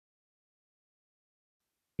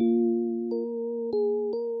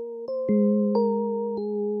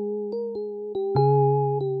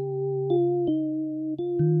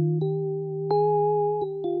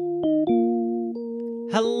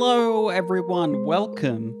Hello, everyone.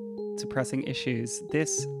 Welcome to Pressing Issues.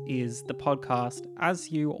 This is the podcast, as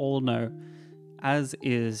you all know, as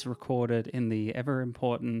is recorded in the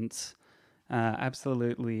ever-important,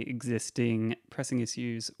 absolutely existing Pressing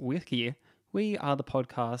Issues wiki. We are the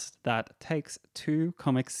podcast that takes two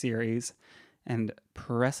comic series and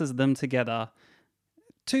presses them together.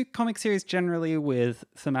 Two comic series generally with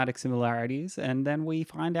thematic similarities, and then we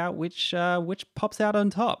find out which pops out on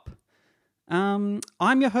top. I'm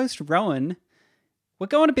your host, Rowan. We're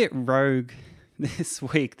going a bit rogue this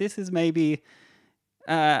week. This is maybe,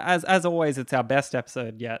 as always, it's our best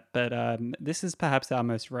episode yet, but this is perhaps our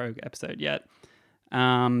most rogue episode yet.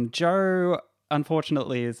 Joe,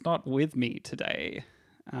 unfortunately, is not with me today.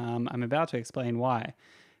 I'm about to explain why.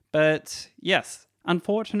 But yes,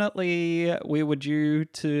 unfortunately, we were due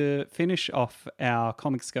to finish off our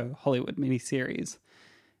Comics Go Hollywood miniseries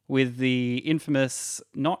with the infamous,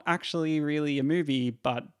 not actually really a movie,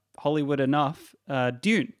 but Hollywood enough,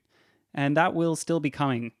 Dune. And that will still be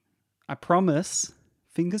coming. I promise,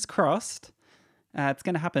 fingers crossed, it's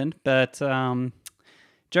going to happen. But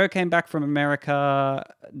Joe came back from America.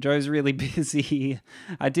 Joe's really busy.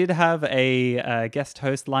 I did have a guest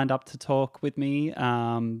host lined up to talk with me,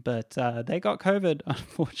 but they got COVID,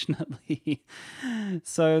 unfortunately.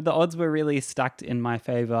 So the odds were really stacked in my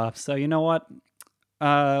favor. So you know what?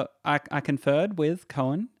 I conferred with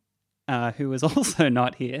Cohen, who was also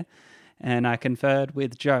not here, and I conferred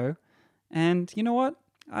with Joe. And you know what?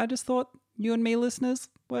 I just thought you and me, listeners,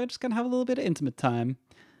 we're just gonna have a little bit of intimate time.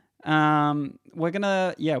 We're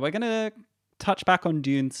gonna touch back on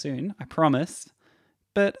Dune soon, I promise.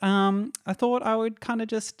 But I thought I would kind of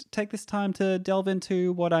just take this time to delve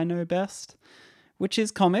into what I know best, which is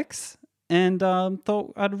comics, and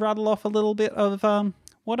thought I'd rattle off a little bit of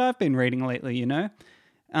what I've been reading lately, you know?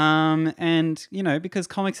 And, you know, because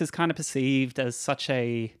comics is kind of perceived as such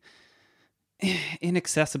a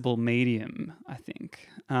inaccessible medium, I think.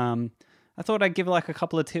 I thought I'd give like a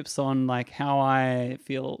couple of tips on like how I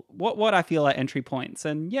feel, what I feel are entry points.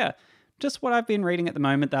 And yeah, just what I've been reading at the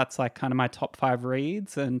moment, that's like kind of my top 5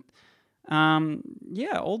 reads. And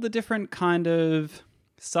yeah, all the different kind of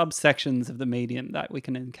subsections of the medium that we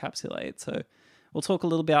can encapsulate. So we'll talk a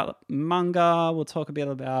little about manga. We'll talk a bit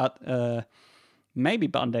about maybe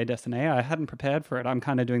Bandai Dessiné. I hadn't prepared for it. I'm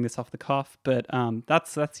kind of doing this off the cuff, but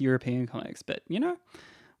that's European comics. But you know,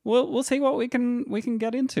 we'll see what we can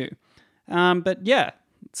get into. But yeah,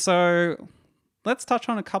 so let's touch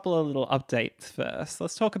on a couple of little updates first.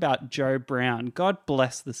 Let's talk about Joe Brown. God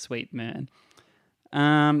bless the sweet man.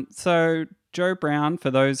 So Joe Brown,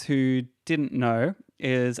 for those who didn't know,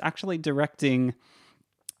 is actually directing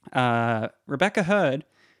Rebecca Hurd,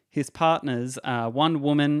 his partner's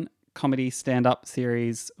one-woman comedy stand-up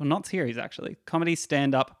series, or not series actually, comedy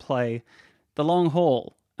stand-up play, The Long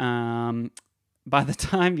Haul. By the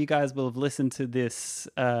time you guys will have listened to this,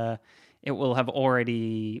 it will have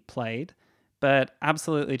already played. But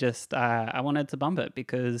absolutely just, I wanted to bump it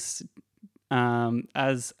because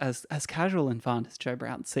as casual and fun as Joe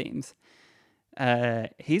Brown seems,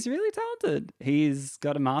 he's really talented. He's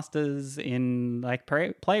got a master's in like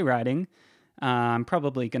playwriting. I'm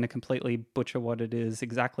probably going to completely butcher what it is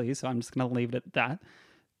exactly, so I'm just going to leave it at that.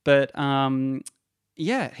 But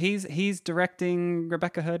yeah, he's directing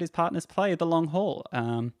Rebecca Hurd, his partner's play, The Long Haul.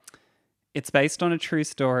 It's based on a true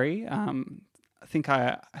story. I think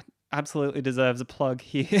I absolutely deserves a plug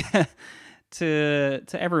here to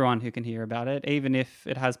everyone who can hear about it, even if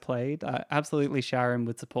it has played. I absolutely shower him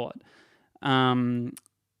with support. Yeah,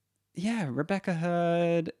 Rebecca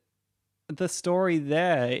Hurd. The story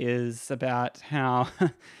there is about how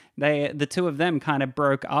the two of them kind of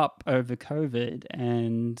broke up over COVID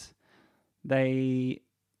and they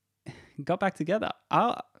got back together.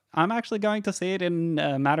 I'm actually going to see it in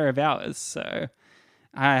a matter of hours, so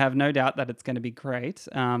I have no doubt that it's going to be great.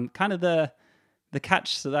 Kind of the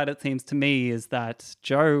catch to that, it seems to me, is that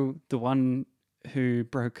Joe, the one who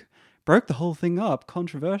broke the whole thing up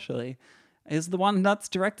controversially, is the one that's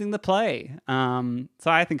directing the play. So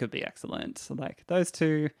I think it'd be excellent. So like those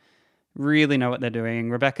two really know what they're doing.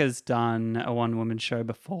 Rebecca's done a one-woman show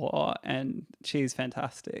before and she's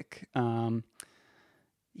fantastic.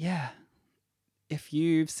 Yeah. If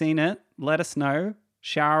you've seen it, let us know.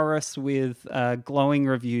 Shower us with glowing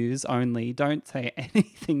reviews only. Don't say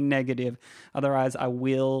anything negative. Otherwise, I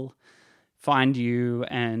will find you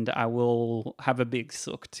and I will have a big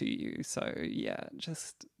sook to you. So yeah,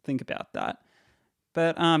 just think about that.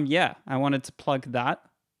 But yeah, I wanted to plug that.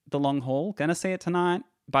 the long haul. Gonna see it tonight.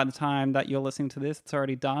 By the time that you're listening to this, it's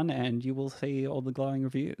already done, and you will see all the glowing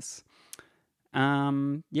reviews.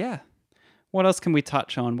 Yeah. What else can we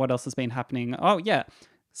touch on? What else has been happening? Oh, yeah.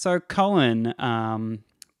 So Cohen,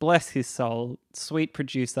 bless his soul, sweet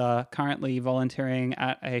producer, currently volunteering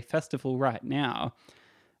at a festival right now,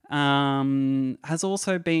 has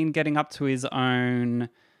also been getting up to his own.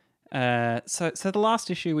 So the last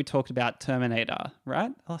issue we talked about Terminator,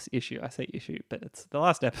 right? Last issue, I say issue, but it's the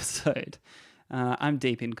last episode. I'm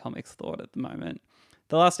deep in comics thought at the moment.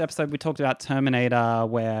 The last episode we talked about Terminator,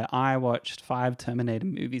 where I watched 5 Terminator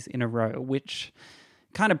movies in a row, which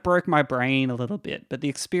kind of broke my brain a little bit, but the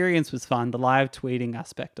experience was fun. The live tweeting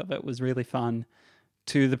aspect of it was really fun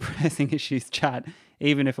to the Pressing Issues chat,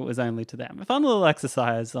 even if it was only to them. A fun little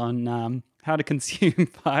exercise on how to consume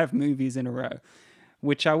 5 movies in a row,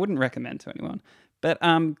 which I wouldn't recommend to anyone. But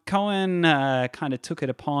Cohen kind of took it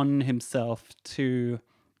upon himself to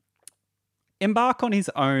embark on his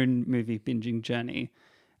own movie binging journey.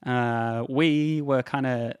 We were kind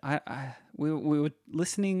of we were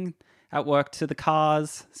listening at work to the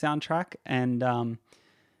Cars soundtrack, and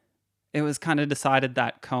it was kind of decided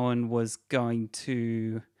that Cohen was going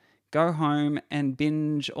to go home and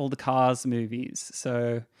binge all the Cars movies.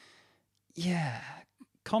 So yeah,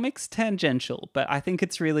 comics tangential, but I think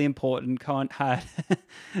it's really important. Cohen had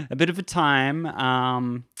a bit of a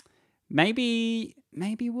time. Maybe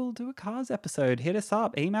we'll do a Cars episode. Hit us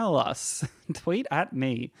up, email us, tweet at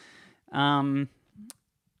me. And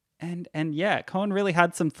yeah, Cohen really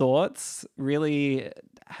had some thoughts, really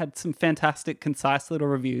had some fantastic, concise little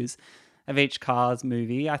reviews of each Cars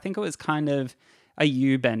movie. I think it was kind of a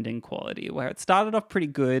U-bending quality, where it started off pretty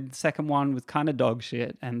good. The second one was kind of dog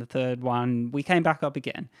shit. And the third one, we came back up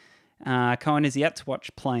again. Cohen is yet to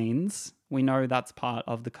watch Planes. We know that's part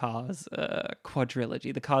of the Cars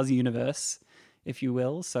quadrilogy, the Cars universe, if you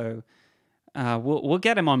will. So we'll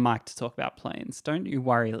get him on mic to talk about Planes. Don't you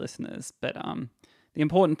worry, listeners. But the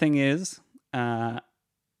important thing is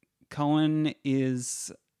Cohen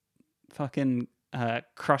is fucking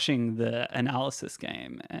crushing the analysis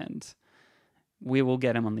game, and we will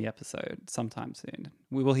get him on the episode sometime soon.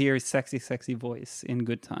 We will hear his sexy, sexy voice in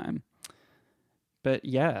good time. But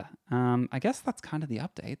yeah, I guess that's kind of the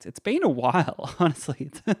updates. It's been a while,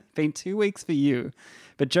 honestly. It's been 2 weeks for you.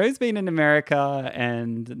 But Joe's been in America,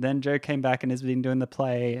 and then Joe came back and has been doing the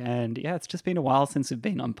play. And yeah, it's just been a while since we've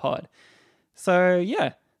been on pod. So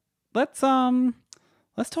yeah, let's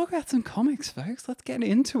talk about some comics, folks. Let's get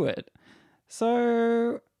into it.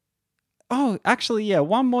 So, oh, actually, yeah,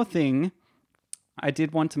 one more thing I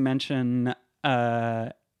did want to mention.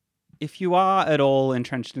 If you are at all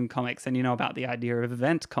entrenched in comics and you know about the idea of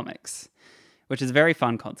event comics, which is a very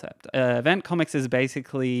fun concept. Event comics is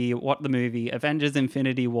basically what the movie Avengers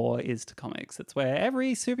Infinity War is to comics. It's where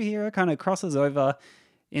every superhero kind of crosses over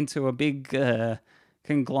into a big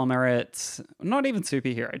conglomerate, not even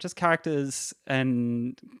superhero, just characters,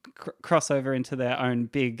 and cross over into their own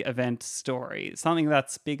big event story. Something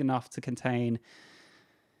that's big enough in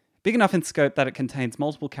scope that it contains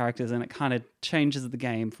multiple characters, and it kind of changes the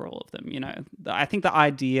game for all of them. You know, I think the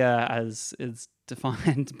idea as is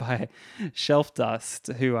defined by Shelf Dust,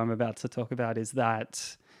 who I'm about to talk about, is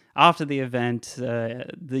that after the event,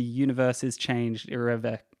 the universe is changed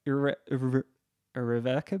irrevocably.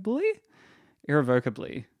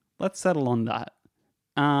 Let's settle on that.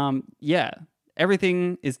 Yeah,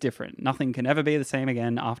 everything is different. Nothing can ever be the same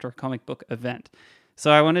again after a comic book event.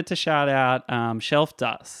 So I wanted to shout out Shelf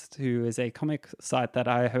Dust, who is a comic site that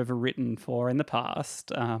I have written for in the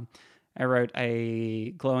past. I wrote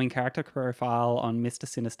a glowing character profile on Mr.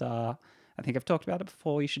 Sinister. I think I've talked about it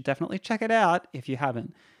before. You should definitely check it out if you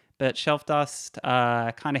haven't. But Shelf Dust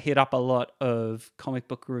kind of hit up a lot of comic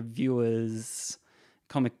book reviewers,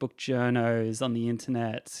 comic book journos on the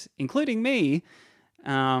internet, including me,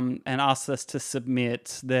 and asked us to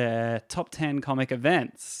submit their top 10 comic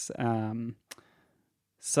events.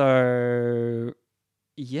 So,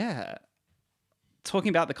 yeah, talking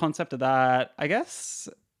about the concept of that, I guess,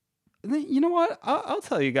 you know what? I'll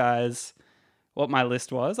tell you guys what my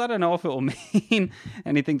list was. I don't know if it will mean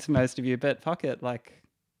anything to most of you, but fuck it. Like,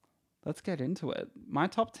 let's get into it. My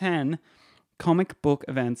top 10 comic book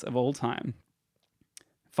events of all time.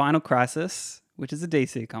 Final Crisis, which is a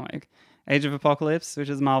DC comic. Age of Apocalypse, which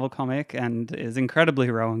is a Marvel comic and is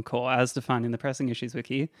incredibly Rowan core, as defined in the Pressing Issues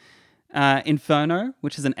wiki. Inferno,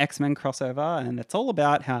 which is an X-Men crossover, and it's all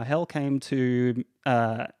about how hell came to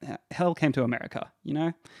America. You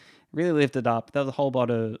know, really lived it up. There was a whole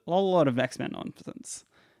lot of X-Men nonsense.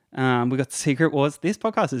 We got Secret Wars. This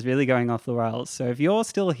podcast is really going off the rails. So if you're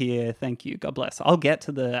still here, thank you. God bless. I'll get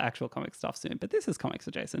to the actual comic stuff soon, but this is comics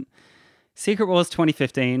adjacent. Secret Wars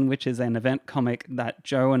 2015, which is an event comic that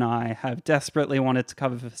Joe and I have desperately wanted to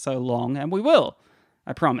cover for so long, and we will.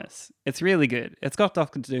 I promise. It's really good. It's got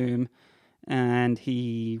Doctor Doom, and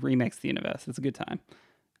he remakes the universe. It's a good time.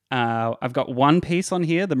 I've got One Piece on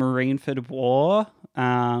here, the Marineford War,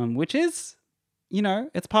 which is,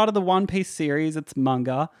 it's part of the One Piece series. It's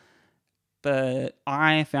manga. But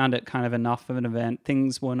I found it kind of enough of an event.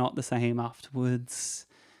 Things were not the same afterwards.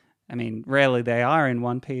 I mean, rarely they are in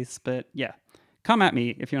One Piece, but yeah. Come at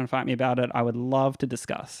me if you want to fight me about it. I would love to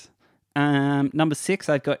discuss. Number 6,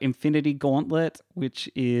 I've got Infinity Gauntlet, which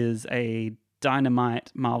is a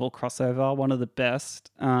Dynamite Marvel crossover. One of the best.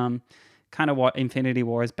 Kind of what Infinity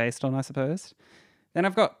War is based on, I suppose. Then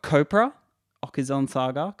I've got Copra, Okizon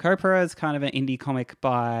Saga. Copra is kind of an indie comic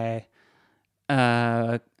by...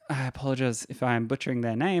 I apologize if I'm butchering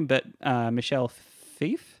their name, but Michelle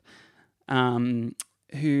Fief,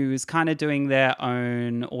 who's kind of doing their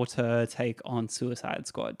own auteur take on Suicide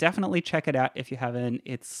Squad. Definitely check it out if you haven't.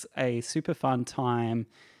 It's a super fun time.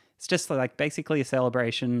 It's just like basically a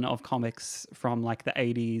celebration of comics from like the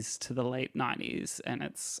 80s to the late 90s. And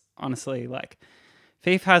it's honestly like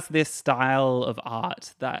Fief has this style of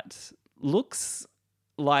art that looks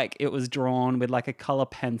like it was drawn with like a color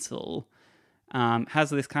pencil.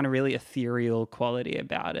 Has this kind of really ethereal quality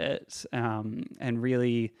about it, and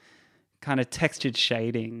really kind of textured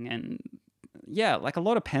shading, and yeah, like a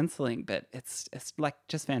lot of penciling, but it's like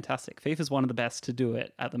just fantastic. FIFA is one of the best to do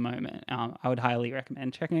it at the moment. I would highly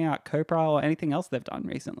recommend checking out Copra or anything else they've done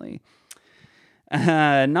recently.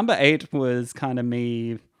 Number 8 was kind of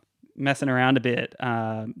me messing around a bit.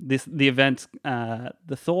 The event,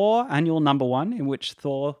 the Thor annual number 1, in which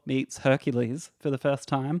Thor meets Hercules for the first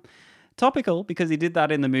time. Topical because he did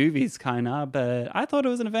that in the movies, kind of, but I thought it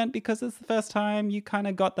was an event because it's the first time you kind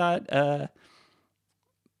of got that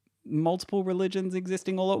multiple religions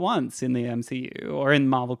existing all at once in the MCU, or in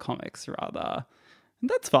Marvel Comics, rather. And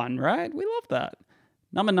that's fun, right? We love that.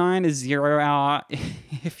 Number 9 is 0 Hour.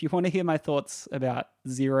 If you want to hear my thoughts about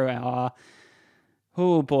 0 Hour,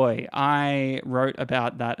 oh boy, I wrote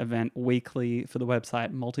about that event weekly for the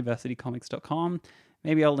website multiversitycomics.com.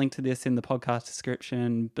 Maybe I'll link to this in the podcast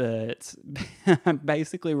description, but I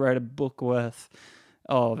basically wrote a book worth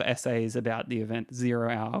of essays about the event 0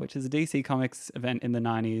 Hour, which is a DC Comics event in the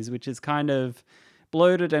 90s, which is kind of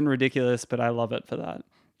bloated and ridiculous, but I love it for that.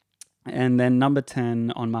 And then number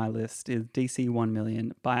 10 on my list is DC 1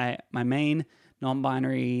 Million by my main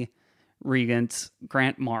non-binary regent,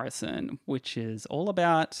 Grant Morrison, which is all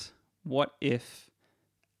about what if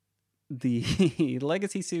the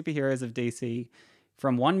legacy superheroes of DC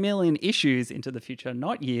from 1 million issues into the future,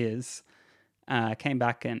 not years, came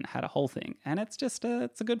back and had a whole thing. And it's just,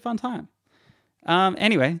 it's a good fun time.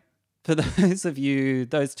 Anyway, for those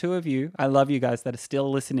 2 of you, I love you guys that are still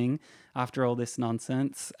listening after all this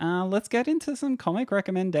nonsense. Let's get into some comic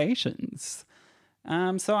recommendations.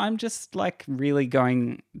 So I'm just like really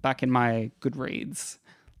going back in my Goodreads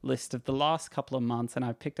list of the last couple of months, and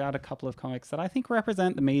I've picked out a couple of comics that I think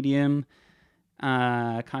represent the medium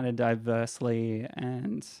kind of diversely,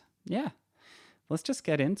 and yeah, let's just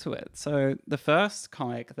get into it. So the first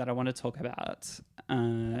comic that I want to talk about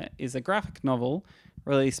is a graphic novel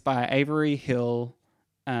released by Avery Hill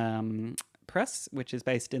Press, which is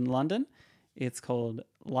based in London. It's called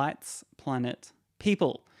Lights, Planet,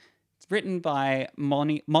 People. It's written by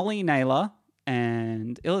Molly Naylor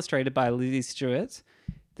and illustrated by Lizzie Stewart.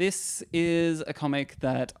 This is a comic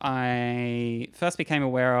that I first became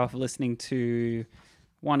aware of listening to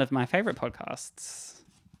one of my favorite podcasts,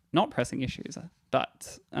 not Pressing Issues,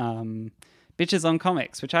 but Bitches on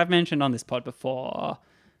Comics, which I've mentioned on this pod before.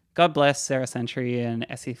 God bless Sarah Sentry and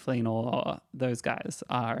Essie Fleenor. Those guys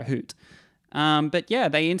are a hoot. But yeah,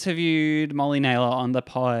 they interviewed Molly Naylor on the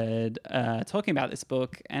pod talking about this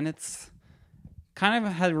book, and it's kind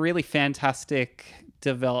of had a really fantastic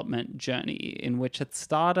development journey in which it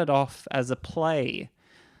started off as a play,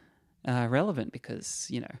 relevant because,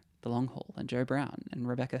 The Long Haul and Joe Brown and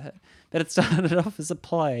Rebecca Hurt. But it started off as a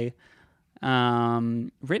play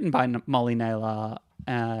written by Molly Naylor,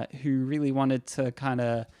 who really wanted to kind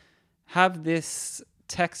of have this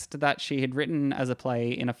text that she had written as a play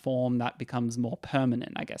in a form that becomes more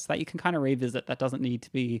permanent, I guess, that you can kind of revisit, that doesn't need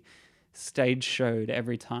to be stage showed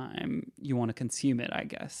every time you want to consume it, I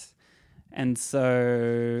guess. And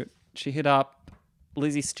so she hit up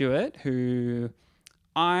Lizzie Stewart, who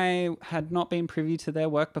I had not been privy to their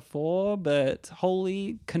work before, but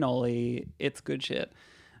holy cannoli, it's good shit.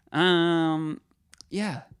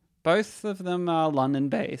 Yeah, both of them are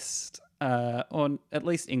London-based, or at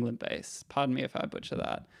least England-based. Pardon me if I butcher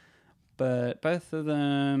that. But both of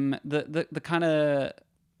them, the kind of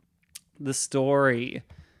the story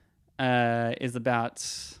is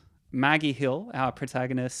about Maggie Hill, our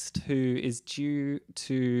protagonist, who is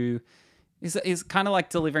is kind of like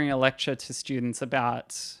delivering a lecture to students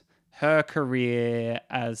about her career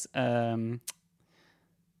as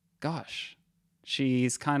she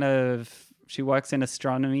works in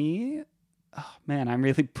astronomy. Oh man, I'm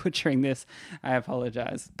really butchering this. I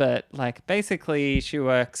apologize. But like basically she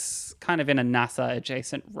works kind of in a NASA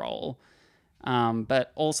adjacent role,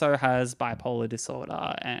 but also has bipolar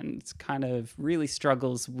disorder and kind of really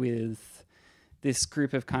struggles with this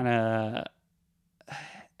group of kind of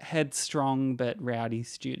headstrong but rowdy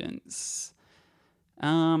students.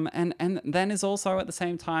 And then is also at the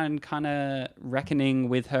same time kind of reckoning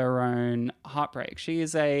with her own heartbreak. She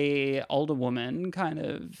is a older woman, kind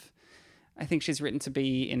of, I think she's written to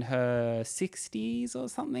be in her 60s or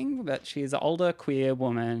something, but she's an older queer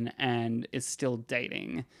woman and is still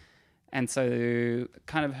dating. And so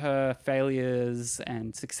kind of her failures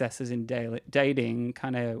and successes in dating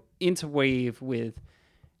kind of interweave with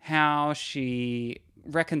how she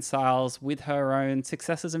reconciles with her own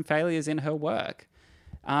successes and failures in her work.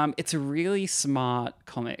 It's a really smart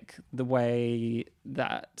comic, the way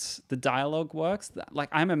that the dialogue works. Like,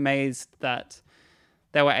 I'm amazed that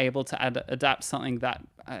they were able to adapt something that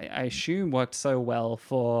I assume worked so well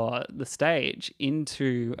for the stage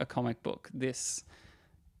into a comic book this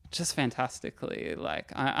just fantastically.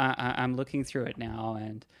 Like, I'm looking through it now,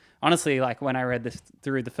 and honestly, like when I read this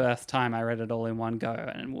through the first time, I read it all in one go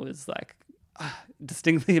and was like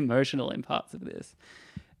distinctly emotional in parts of this,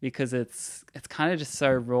 because it's kind of just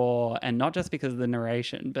so raw, and not just because of the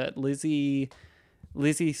narration, but Lizzie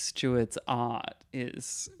Stewart's art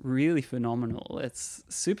is really phenomenal. It's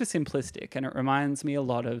super simplistic, and it reminds me a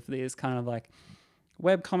lot of these kind of like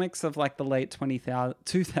web comics of like the late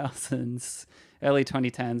 2000s, early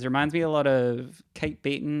 2010s. It reminds me a lot of Kate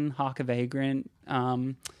Beaton, Hark a Vagrant,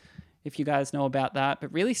 if you guys know about that,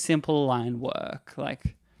 but really simple line work.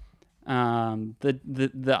 Like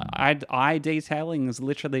the eye detailing is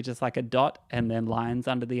literally just like a dot and then lines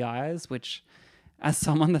under the eyes, which, as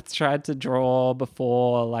someone that's tried to draw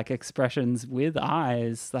before, like expressions with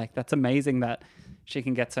eyes, like that's amazing that she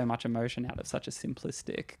can get so much emotion out of such a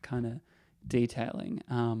simplistic kind of detailing.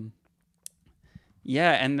 And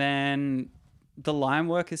then the line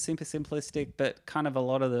work is super simplistic, but kind of a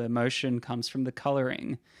lot of the emotion comes from the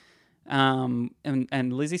coloring.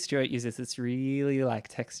 And Lizzie Stewart uses this really like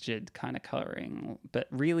textured kind of coloring, but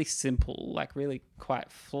really simple, like really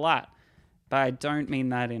quite flat. But I don't mean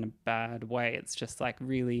that in a bad way. It's just like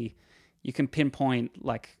really, you can pinpoint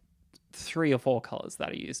like 3 or 4 colors that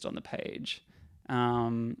are used on the page.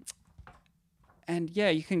 And yeah,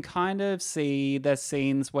 you can kind of see there's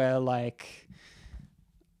scenes where like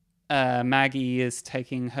Maggie is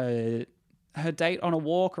taking her date on a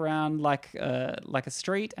walk around like a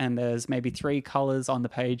street, and there's maybe 3 colors on the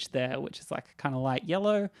page there, which is like kind of light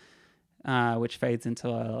yellow, which fades into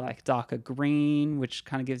a like darker green, which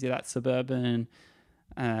kind of gives you that suburban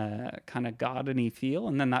kind of gardeny feel,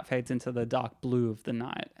 and then that fades into the dark blue of the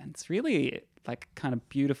night, and it's really like kind of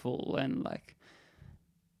beautiful, and like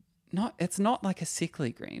it's not like a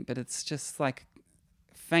sickly green, but it's just like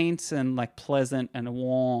faint and like pleasant and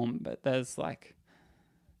warm, but there's like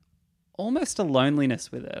almost a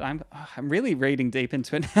loneliness with it. I'm really reading deep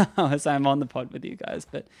into it now as I'm on the pod with you guys,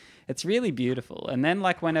 but it's really beautiful. And then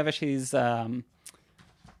like whenever she's in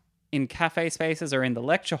cafe spaces or in the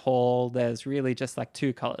lecture hall, there's really just like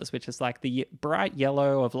 2 colors, which is like the bright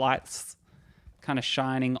yellow of lights kind of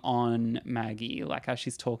shining on Maggie, like as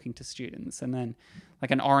she's talking to students, and then like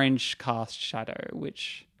an orange cast shadow,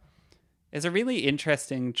 which is a really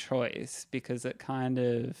interesting choice because it kind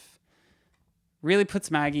of really puts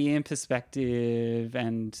Maggie in perspective,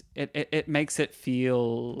 and it makes it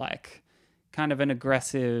feel like kind of an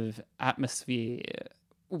aggressive atmosphere,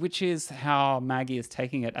 which is how Maggie is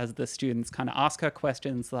taking it as the students kind of ask her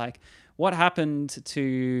questions like, what happened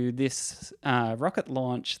to this rocket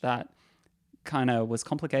launch that kind of was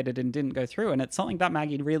complicated and didn't go through? And it's something that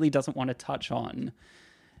Maggie really doesn't want to touch on.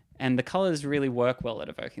 And the colors really work well at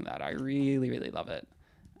evoking that. I really, really love it.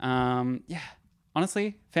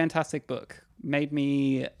 Honestly, fantastic book. Made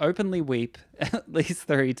me openly weep at least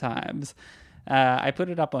 3 times. I put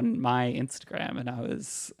it up on my Instagram, and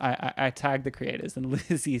I tagged the creators, and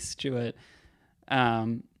Lizzie Stewart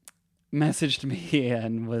messaged me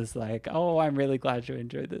and was like, "Oh, I'm really glad you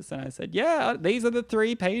enjoyed this." And I said, "Yeah, these are the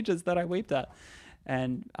 3 pages that I weeped at."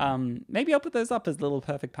 And maybe I'll put those up as little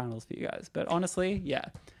perfect panels for you guys. But honestly, yeah,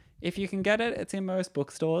 If you can get it, it's in most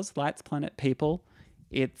bookstores. Lights Planet People.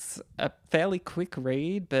 It's a fairly quick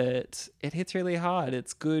read, but it hits really hard.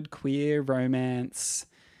 It's good queer romance.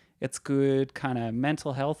 It's good kind of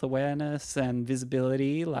mental health awareness and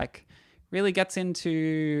visibility. Like, really gets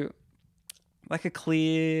into like a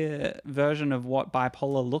clear version of what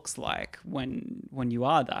bipolar looks like when you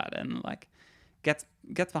are that, and like gets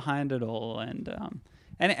behind it all, and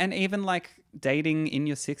even like dating in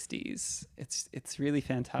your 60s. It's really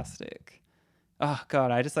fantastic. Oh god,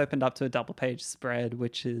 I just opened up to a double page spread,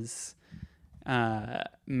 which is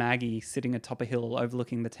Maggie sitting atop a hill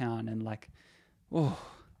overlooking the town, and like, oh,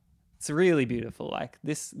 it's really beautiful. Like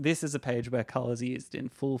this is a page where colors are used in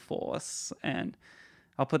full force, and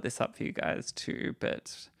I'll put this up for you guys too,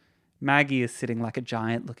 but Maggie is sitting like a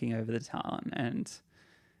giant looking over the town, and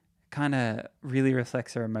kind of really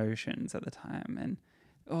reflects her emotions at the time. And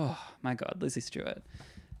oh my god, Lizzie Stewart.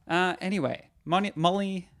 Anyway,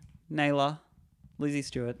 Molly Naylor, Lizzie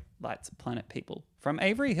Stewart, Lights Planet People from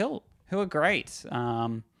Avery Hill, who are great.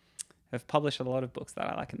 Have published a lot of books that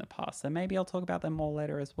I like in the past, so maybe I'll talk about them more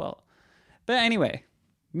later as well. But anyway,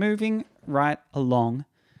 moving right along.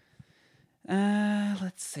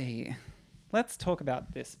 Let's see. Let's talk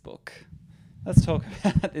about this book. Let's talk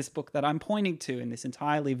about this book that I'm pointing to in this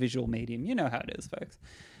entirely visual medium. You know how it is, folks.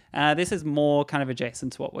 This is more kind of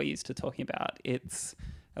adjacent to what we're used to talking about. It's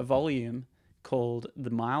a volume called The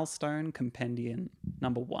Milestone Compendium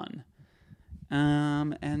 #1.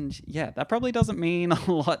 And yeah, that probably doesn't mean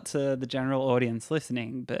a lot to the general audience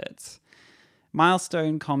listening, but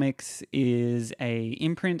Milestone Comics is a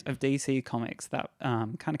imprint of DC Comics that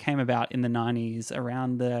kind of came about in the 90s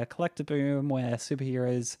around the collector boom, where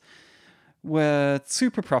superheroes were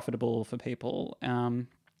super profitable for people.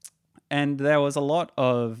 And there was a lot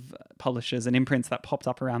of publishers and imprints that popped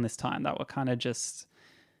up around this time that were kind of just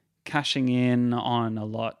cashing in on a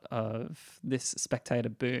lot of this spectator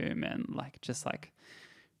boom, and like just like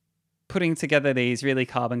putting together these really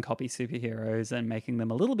carbon copy superheroes and making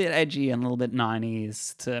them a little bit edgy and a little bit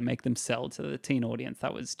 90s to make them sell to the teen audience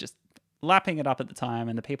that was just lapping it up at the time,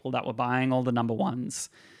 and the people that were buying all the #1s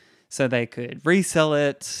so they could resell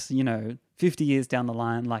it, 50 years down the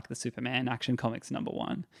line, like the Superman Action Comics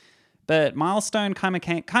 #1. But Milestone kind of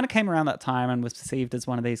came around that time and was perceived as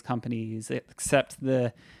one of these companies, except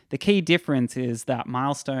the key difference is that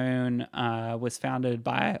Milestone was founded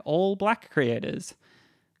by all black creators.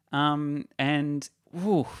 And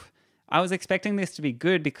I was expecting this to be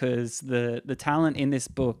good because the talent in this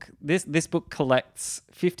book, this book collects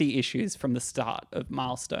 50 issues from the start of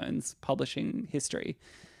Milestone's publishing history.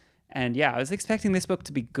 And yeah, I was expecting this book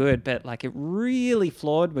to be good, but like it really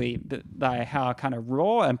floored me by how kind of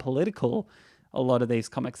raw and political a lot of these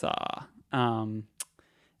comics are.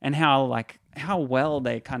 And how well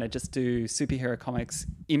they kind of just do superhero comics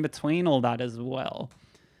in between all that as well.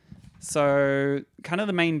 So kind of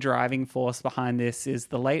the main driving force behind this is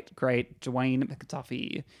the late, great Dwayne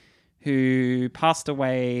McDuffie, who passed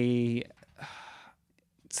away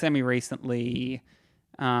semi-recently.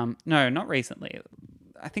 No, not recently.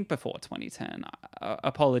 I think before 2010.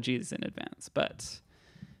 Apologies in advance. But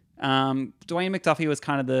Dwayne McDuffie was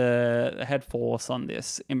kind of the head force on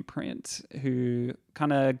this imprint, who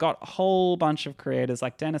kind of got a whole bunch of creators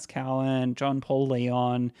like Dennis Cowan, John Paul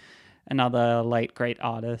Leon, another late great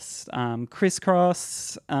artist,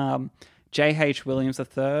 Crisscross, J.H. Williams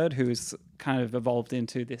III, who's kind of evolved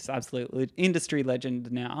into this absolute industry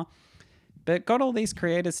legend now. But got all these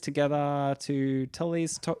creators together to tell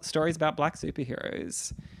these stories about black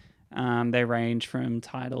superheroes. They range from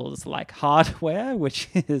titles like Hardware, which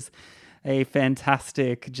is a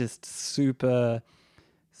fantastic, just super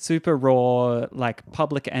raw, like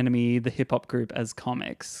Public Enemy, the hip hop group as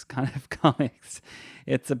comics, kind of comics.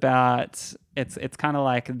 It's kind of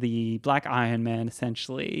like the Black Iron Man,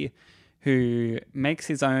 essentially, who makes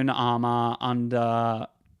his own armor under,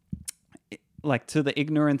 like, to the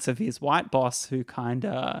ignorance of his white boss, who kind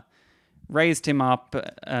of raised him up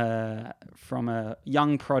from a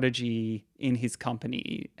young prodigy in his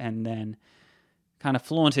company, and then kind of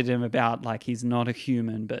flaunted him about like he's not a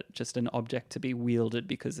human but just an object to be wielded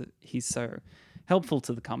because he's so helpful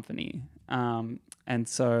to the company. And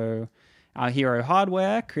so our hero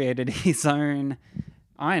Hardware created his own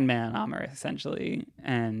Iron Man armor, essentially,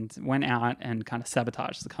 and went out and kind of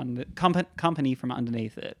sabotaged the company from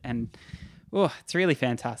underneath it. And it's really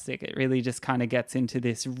fantastic. It really just kind of gets into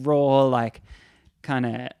this raw, like, kind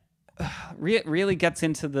of really gets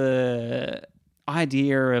into the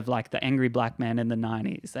idea of like the angry black man in the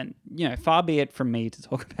 90s. And, you know, far be it from me to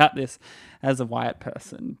talk about this as a white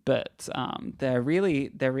person, but they're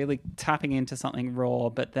really tapping into something raw.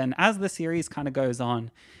 But then as the series kind of goes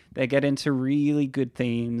on, they get into really good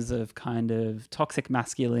themes of kind of toxic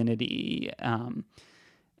masculinity, and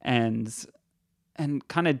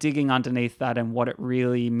kind of digging underneath that and what it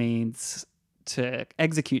really means to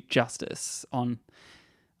execute justice on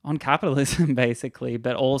capitalism, basically,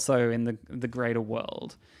 but also in the greater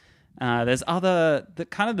world. There's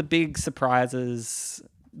the big surprises,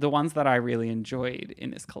 the ones that I really enjoyed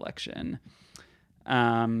in this collection.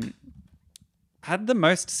 Had the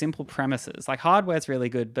most simple premises. Like, Hardware's really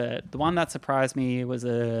good, but the one that surprised me was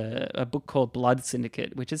a book called Blood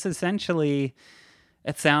Syndicate, which is essentially,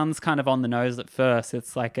 it sounds kind of on the nose at first.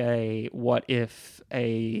 It's like what if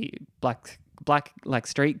a black like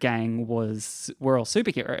street gang were all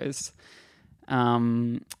superheroes.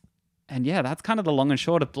 And yeah, that's kind of the long and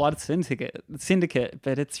short of Blood Syndicate,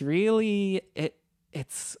 but it's really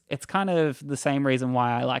it's kind of the same reason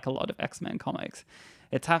why I like a lot of X-Men comics.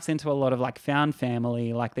 It taps into a lot of like found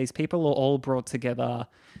family. Like, these people are all brought together.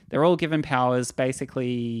 They're all given powers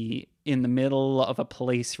basically in the middle of a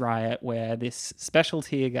police riot where this special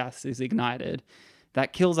tear gas is ignited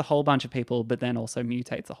that kills a whole bunch of people, but then also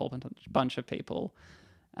mutates a whole bunch of people.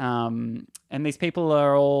 And these people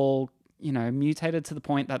are all, you know, mutated to the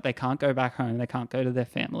point that they can't go back home. They can't go to their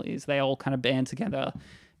families. They all kind of band together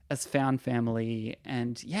as found family.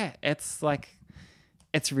 And yeah, it's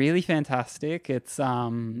really fantastic. It's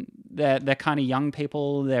they're kind of young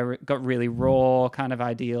people. They've got really raw kind of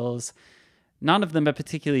ideals. None of them are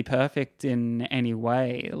particularly perfect in any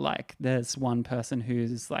way. Like, there's one person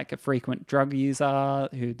who's like a frequent drug user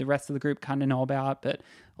who the rest of the group kind of know about, but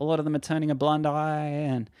a lot of them are turning a blind eye.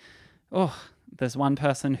 And there's one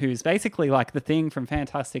person who's basically like the Thing from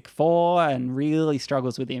Fantastic Four and really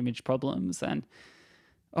struggles with image problems. And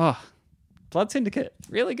Blood Syndicate,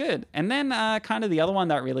 really good. And then kind of the other one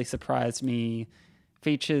that really surprised me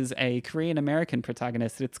features a Korean American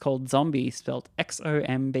protagonist. It's called Zombie, spelled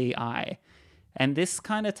Xombi. And this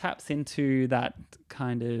kind of taps into that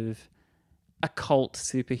kind of occult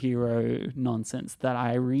superhero nonsense that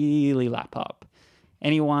I really lap up.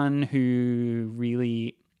 Anyone who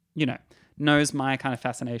really, you know, knows my kind of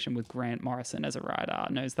fascination with Grant Morrison as a writer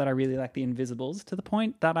knows that I really like the Invisibles, to the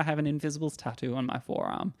point that I have an Invisibles tattoo on my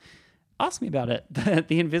forearm. Ask me about it.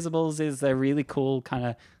 The Invisibles is a really cool kind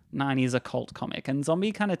of 90s occult comic, and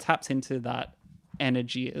Zombie kind of taps into that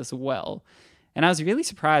energy as well. And I was really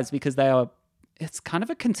surprised because it's kind of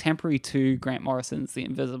a contemporary to Grant Morrison's The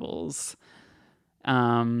Invisibles.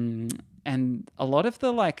 And a lot of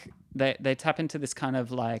the, like, they tap into this kind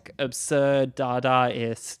of like absurd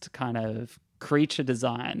Dadaist kind of creature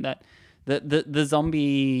design that the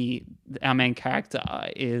zombie, our main character,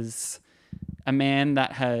 is a man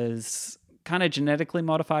that has kind of genetically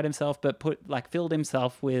modified himself, but filled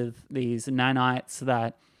himself with these nanites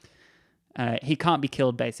that he can't be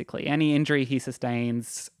killed, basically. Any injury he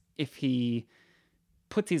sustains, if he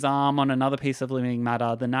puts his arm on another piece of living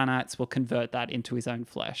matter, the nanites will convert that into his own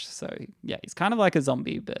flesh. So yeah, he's kind of like a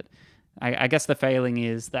zombie, but I guess the failing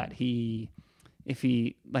is that the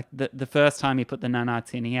first time he put the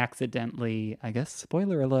nanites in, he accidentally, I guess,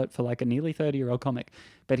 spoiler alert for like a nearly 30-year-old comic,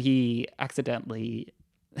 but he accidentally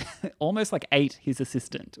almost like ate his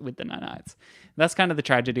assistant with the nanites. That's kind of the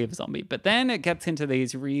tragedy of Zombie. But then it gets into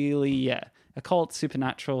these really occult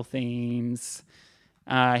supernatural themes.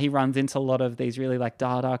 He runs into a lot of these really like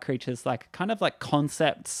Dada creatures, like kind of like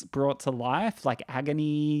concepts brought to life, like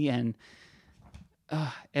agony, and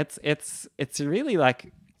it's really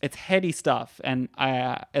like, it's heady stuff. And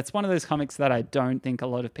it's one of those comics that I don't think a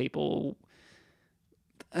lot of people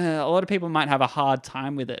might have a hard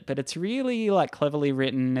time with it, but it's really like cleverly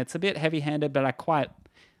written. It's a bit heavy-handed, but I quite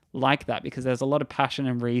like that because there's a lot of passion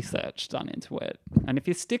and research done into it. And if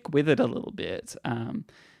you stick with it a little bit,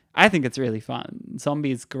 I think it's really fun.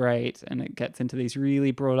 Zombie is great, and it gets into these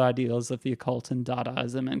really broad ideals of the occult and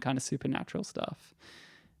Dadaism and kind of supernatural stuff.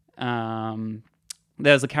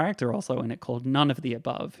 There's a character also in it called None of the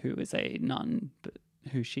Above, who is a nun, but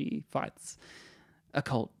who she fights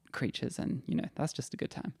occult creatures, and, you know, that's just a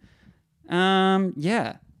good time.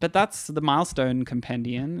 Yeah, but that's the Milestone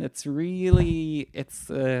Compendium. It's a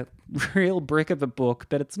real brick of a book,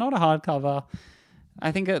 but it's not a hardcover.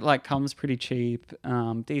 I think it like comes pretty cheap.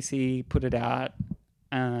 DC put it out,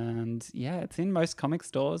 and yeah, it's in most comic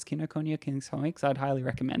stores. Kinokuniya King's Comics. I'd highly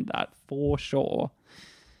recommend that for sure.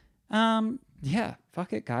 Yeah,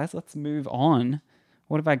 fuck it, guys. Let's move on.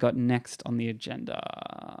 What have I got next on the agenda?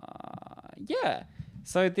 Yeah,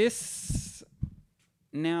 so this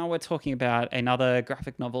now we're talking about another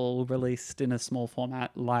graphic novel released in a small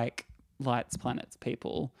format like Lights, Planets,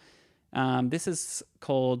 People. This is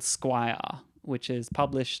called Squire, which is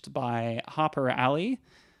published by Harper Alley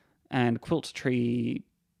and Quilt Tree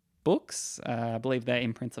Books. I believe they're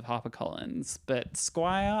imprints of HarperCollins. But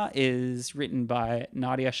Squire is written by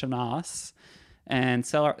Nadia Shamas and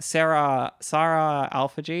Sarah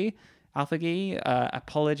Alfagi.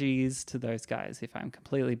 Apologies to those guys if I'm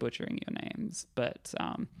completely butchering your names. But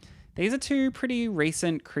these are two pretty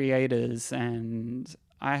recent creators, and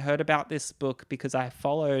I heard about this book because I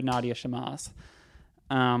follow Nadia Shamas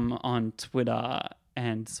on Twitter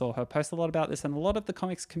and saw her post a lot about this, and a lot of the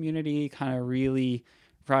comics community kind of really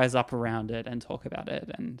rise up around it and talk about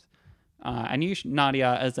it. And I knew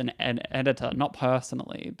Nadia as an editor, not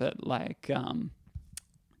personally, but like,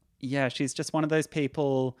 yeah, she's just one of those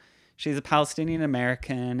people. She's a Palestinian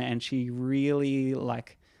American, and she really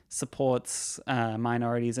like supports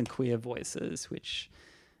minorities and queer voices, which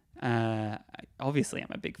obviously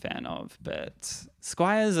I'm a big fan of. But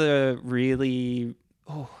Squire's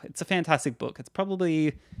it's a fantastic book. It's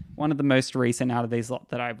probably one of the most recent out of these lot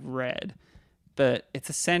that I've read. But it's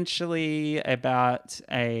essentially about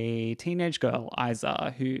a teenage girl,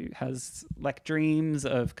 Isa, who has like dreams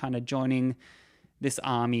of kind of joining this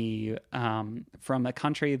army from a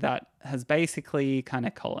country that has basically kind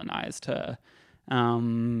of colonized her.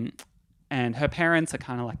 And her parents are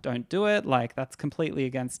kind of like, don't do it. Like, that's completely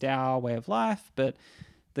against our way of life. But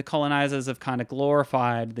the colonizers have kind of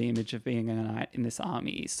glorified the image of being a knight in this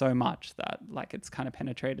army so much that like it's kind of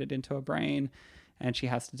penetrated into her brain, and she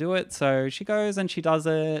has to do it. So she goes and she does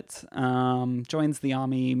it, joins the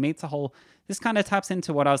army, meets a whole... This kind of taps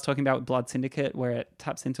into what I was talking about with Blood Syndicate, where it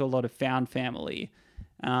taps into a lot of found family.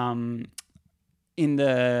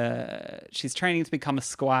 She's training to become a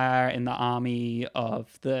squire in the army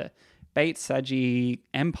of the Beit Saji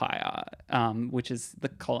Empire, which is the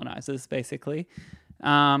colonizers, basically.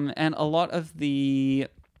 And a lot of the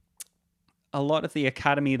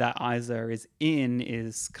academy that Isa is in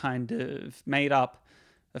is kind of made up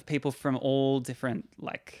of people from all different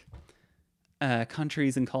like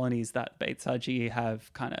countries and colonies that Beit Saji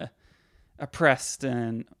have kind of oppressed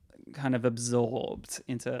and kind of absorbed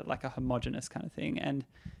into like a homogenous kind of thing. And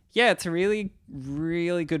yeah, it's a really,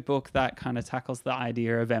 really good book that kind of tackles the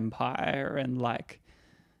idea of empire and like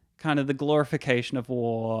kind of the glorification of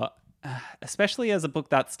war, especially as a book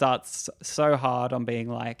that starts so hard on being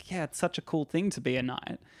like, yeah, it's such a cool thing to be a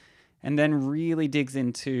knight, and then really digs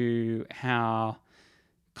into how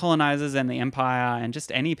colonizers and the empire and just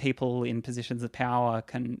any people in positions of power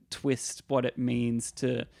can twist what it means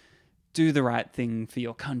to do the right thing for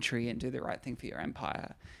your country and do the right thing for your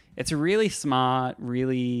empire. It's a really smart,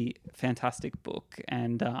 really fantastic book.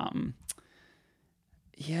 And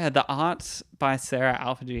yeah, the art by Sarah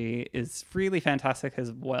Alfagi is really fantastic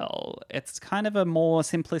as well. It's kind of a more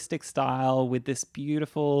simplistic style with this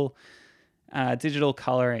beautiful digital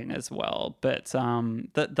coloring as well. But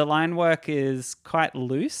the line work is quite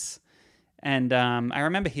loose. And I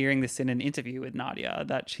remember hearing this in an interview with Nadia,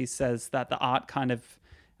 that she says that the art kind of,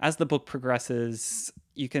 as the book progresses,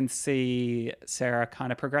 you can see Sarah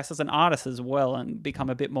kind of progress as an artist as well and become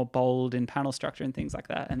a bit more bold in panel structure and things like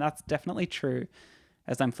that. And that's definitely true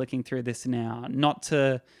as I'm flicking through this now. Not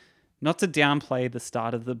to downplay the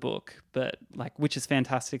start of the book, but like, which is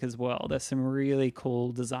fantastic as well. There's some really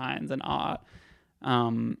cool designs and art.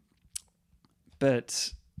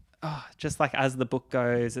 But just like as the book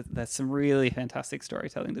goes, there's some really fantastic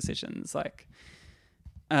storytelling decisions. Like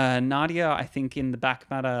Nadia, I think in the back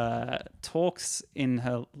matter talks in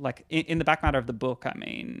her, like in the back matter of the book, I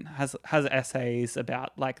mean, has essays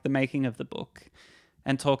about like the making of the book,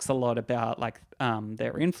 and talks a lot about like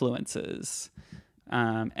their influences.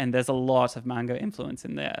 And there's a lot of manga influence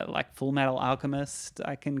in there, like Full Metal Alchemist,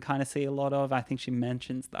 I can kind of see a lot of. I think she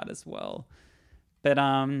mentions that as well. But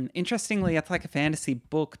interestingly, it's like a fantasy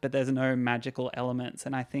book, but there's no magical elements.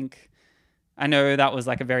 And I know that was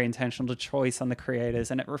like a very intentional choice on the creators,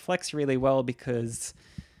 and it reflects really well because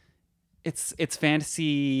it's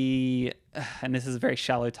fantasy, and this is a very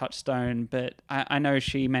shallow touchstone, but I know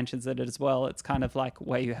she mentions it as well. It's kind of like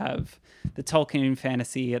where you have the Tolkien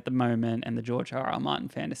fantasy at the moment and the George R.R. Martin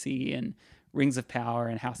fantasy and Rings of Power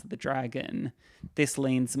and House of the Dragon. This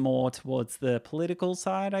leans more towards the political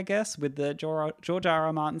side, I guess, with the George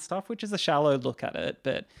R.R. Martin stuff, which is a shallow look at it.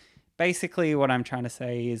 But basically what I'm trying to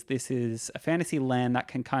say is this is a fantasy land that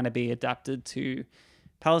can kind of be adapted to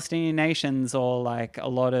Palestinian nations or like a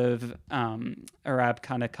lot of Arab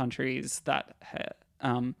kind of countries that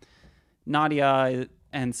Nadia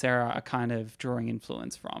and Sarah are kind of drawing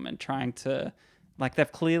influence from and trying to like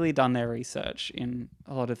they've clearly done their research in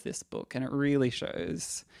a lot of this book, and it really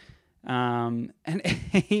shows. And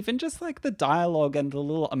even just like the dialogue and the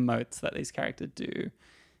little emotes that these characters do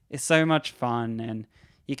is so much fun, and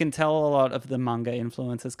you can tell a lot of the manga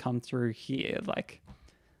influences come through here. Like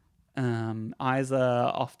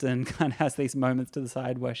Aiza often kind of has these moments to the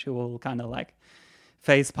side where she will kind of like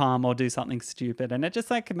facepalm or do something stupid, and it just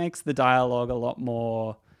like makes the dialogue a lot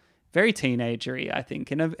more very teenagery, I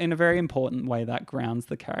think, in a very important way that grounds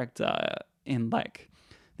the character in like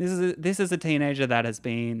this is a teenager that has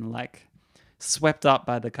been like swept up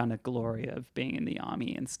by the kind of glory of being in the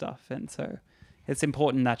army and stuff, and so it's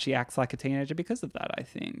important that she acts like a teenager because of that, I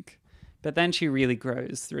think. But then she really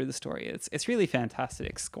grows through the story. It's really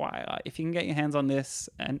fantastic, Squire. If you can get your hands on this,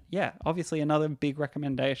 and yeah, obviously another big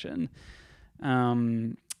recommendation.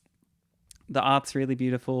 The art's really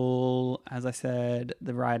beautiful. As I said,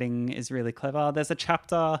 the writing is really clever. There's a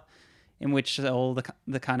chapter in which all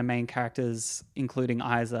the kind of main characters, including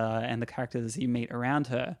Aiza and the characters you meet around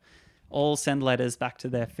her, all send letters back to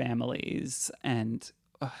their families. And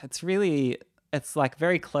it's like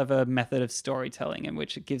very clever method of storytelling in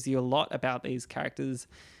which it gives you a lot about these characters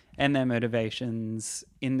and their motivations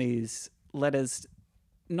in these letters,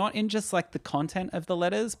 not in just like the content of the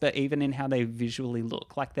letters, but even in how they visually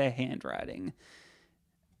look, like their handwriting.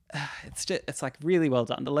 It's like really well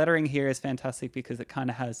done. The lettering here is fantastic because it kind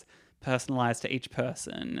of has personalized to each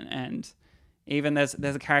person, and even there's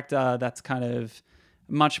a character that's kind of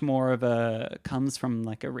much more of comes from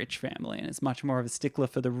like a rich family and is much more of a stickler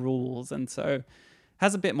for the rules, and so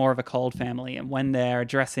has a bit more of a cold family. And when they're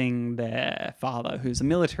addressing their father, who's a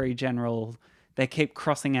military general, they keep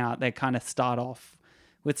crossing out. They kind of start off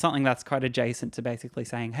with something that's quite adjacent to basically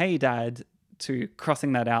saying, "Hey, Dad," to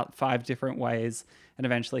crossing that out 5 different ways, and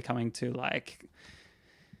eventually coming to like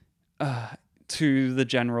to the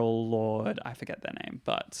General Lord, I forget their name,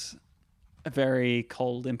 but a very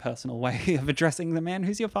cold, impersonal way of addressing the man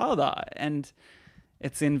who's your father. And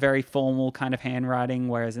it's in very formal kind of handwriting,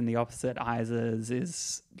 whereas in the opposite, Aiza's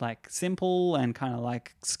is like simple and kind of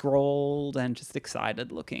like scrawled and just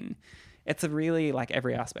excited looking. It's a really, like,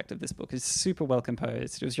 every aspect of this book is super well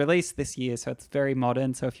composed. It was released this year, so it's very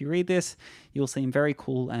modern. So if you read this, you'll seem very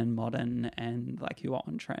cool and modern and like you are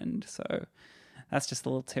on trend. So that's just a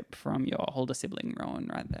little tip from your older sibling, Rowan,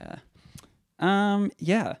 right there.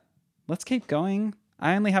 Yeah, let's keep going.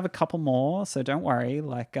 I only have a couple more, so don't worry.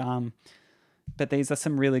 But these are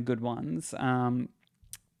some really good ones.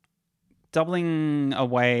 Doubling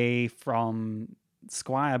away from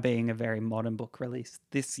Squire being a very modern book released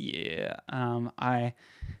this year, I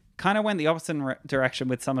kind of went the opposite direction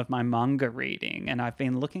with some of my manga reading, and I've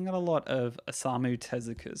been looking at a lot of Osamu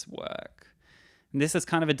Tezuka's work. And this is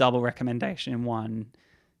kind of a double recommendation in one,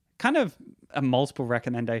 kind of a multiple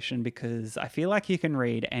recommendation, because I feel like you can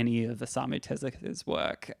read any of Osamu Tezuka's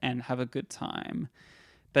work and have a good time.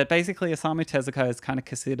 But basically, Osamu Tezuka is kind of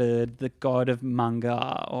considered the god of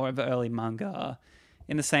manga, or of early manga,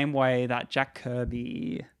 in the same way that Jack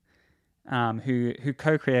Kirby, who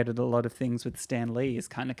co-created a lot of things with Stan Lee, is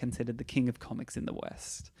kind of considered the king of comics in the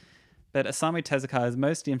West. But Osamu Tezuka is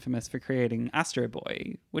most infamous for creating Astro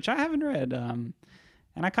Boy, which I haven't read, and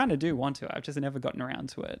I kind of do want to. I've just never gotten around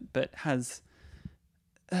to it. But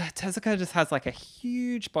Tezuka just has like a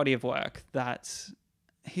huge body of work that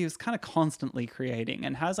he was kind of constantly creating,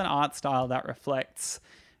 and has an art style that reflects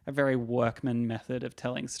a very workman method of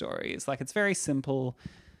telling stories. Like, it's very simple,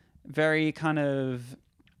 very kind of,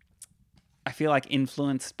 I feel like,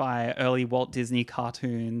 influenced by early Walt Disney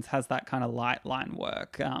cartoons, has that kind of light line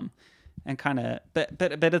work, and kind of,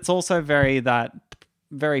 but it's also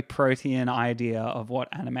very protean idea of what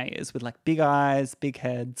anime is, with like big eyes, big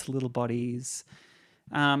heads, little bodies.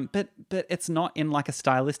 But it's not in like a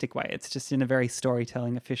stylistic way. It's just in a very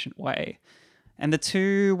storytelling efficient way. And the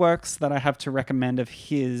 2 works that I have to recommend of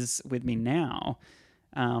his with me now,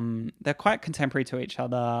 they're quite contemporary to each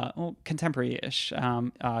other, or contemporary-ish.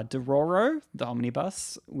 Dororo, the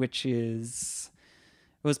Omnibus, which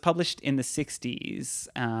was published in the 60s,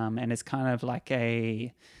 and is kind of like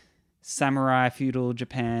a samurai feudal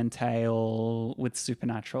Japan tale with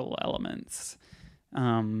supernatural elements.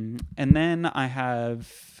 And then I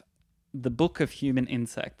have The Book of Human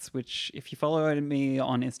Insects, which, if you follow me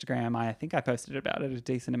on Instagram, I think I posted about it a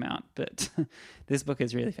decent amount, but this book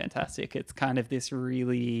is really fantastic. It's kind of this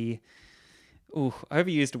really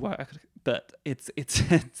overused word, but it's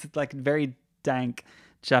like very dank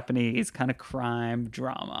Japanese kind of crime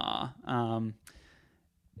drama.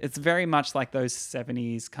 It's very much like those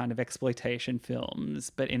 70s kind of exploitation films,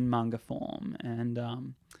 but in manga form.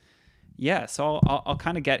 And yeah, so I'll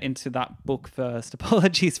kind of get into that book first.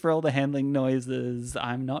 Apologies for all the handling noises.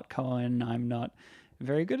 I'm not Cohen. I'm not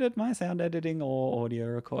very good at my sound editing or audio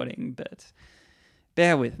recording, but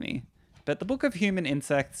bear with me. But the Book of Human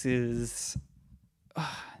Insects is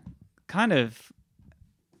kind of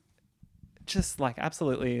just like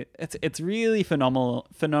absolutely, it's really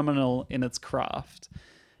phenomenal in its craft,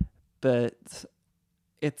 but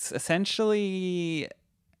it's essentially,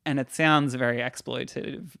 and it sounds very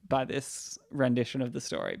exploitative by this rendition of the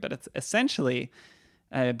story, but it's essentially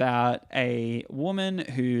about a woman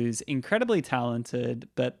who's incredibly talented,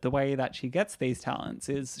 but the way that she gets these talents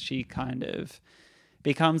is she kind of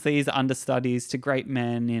becomes these understudies to great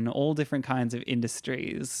men in all different kinds of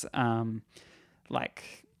industries.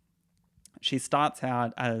 Like she starts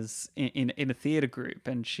out as in a theater group,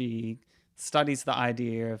 and she studies the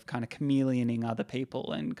idea of kind of chameleoning other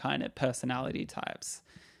people and kind of personality types.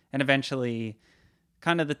 And eventually,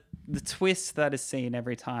 kind of the twist that is seen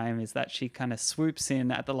every time is that she kind of swoops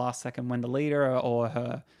in at the last second when the leader or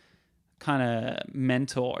her kind of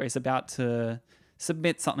mentor is about to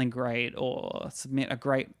submit something great or submit a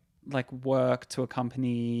great like work to a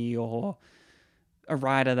company, or a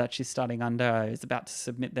writer that she's studying under is about to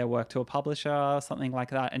submit their work to a publisher or something like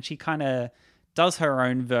that. And she kind of does her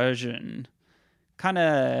own version, kind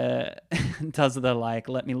of does the like,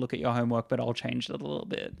 let me look at your homework, but I'll change it a little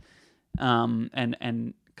bit.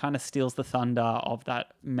 And kind of steals the thunder of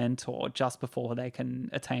that mentor just before they can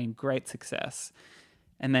attain great success.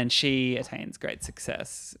 And then she attains great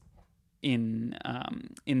success in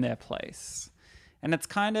their place. And it's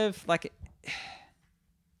kind of like,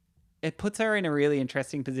 it puts her in a really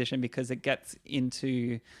interesting position because it gets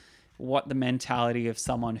into what the mentality of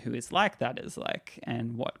someone who is like that is like,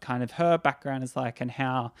 and what kind of her background is like, and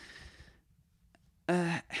how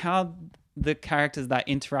the characters that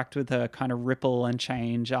interact with her kind of ripple and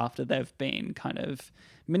change after they've been kind of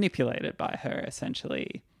manipulated by her,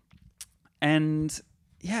 essentially. And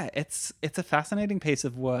yeah, it's a fascinating piece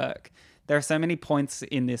of work. There are so many points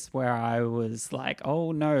in this where I was like,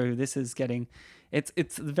 oh no, this is getting...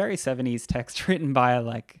 It's a very 70s text written by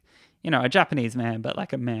like, a Japanese man, but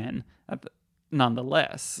like a man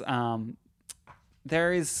nonetheless.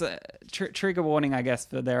 There is trigger warning, I guess,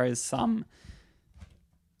 for there is some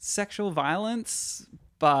sexual violence,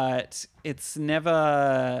 but it's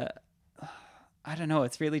never... I don't know.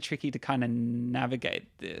 It's really tricky to kind of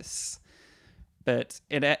navigate this, but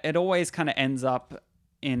it always kind of ends up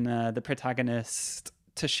in the protagonist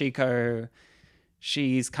Toshiko.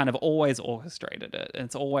 She's kind of always orchestrated it.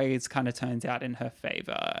 It's always kind of turns out in her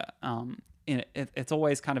favor. It's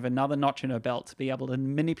always kind of another notch in her belt to be able to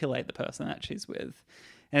manipulate the person that she's with.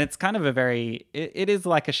 And it's kind of a very... It is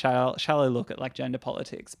like a shallow look at like gender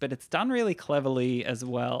politics, but it's done really cleverly as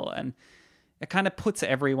well. And it kind of puts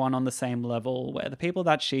everyone on the same level, where the people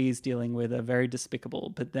that she's dealing with are very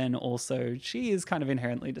despicable, but then also she is kind of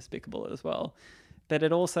inherently despicable as well. But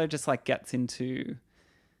it also just like gets into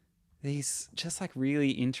these just like really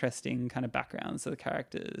interesting kind of backgrounds of the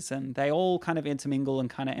characters, and they all kind of intermingle and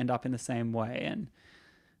kind of end up in the same way. And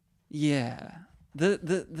yeah,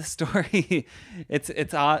 the story,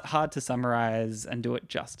 it's hard to summarize and do it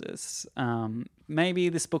justice. Maybe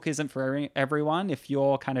this book isn't for everyone. If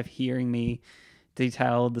you're kind of hearing me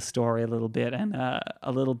detail the story a little bit and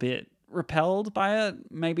a little bit repelled by it,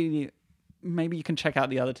 maybe you can check out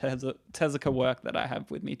the other Tezuka work that I have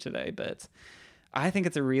with me today. But I think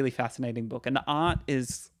it's a really fascinating book, and the art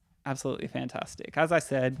is absolutely fantastic. As I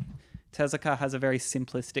said, Tezuka has a very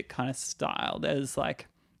simplistic kind of style. There's like,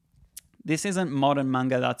 this isn't modern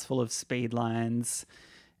manga that's full of speed lines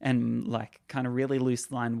and like kind of really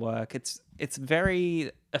loose line work. It's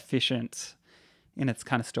very efficient in its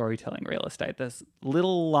kind of storytelling real estate. There's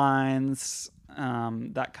little lines,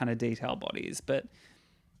 that kind of detail bodies, but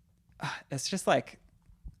it's just like,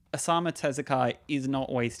 Osamu Tezuka is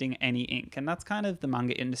not wasting any ink. And that's kind of the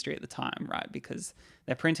manga industry at the time, right? Because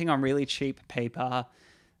they're printing on really cheap paper.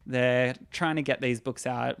 They're trying to get these books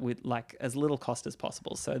out with like as little cost as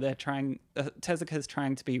possible. So they're Tezuka's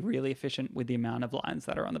trying to be really efficient with the amount of lines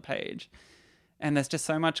that are on the page. And there's just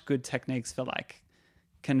so much good techniques for like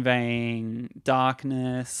conveying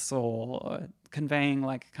darkness or conveying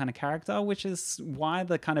like kind of character, which is why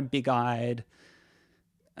the kind of big-eyed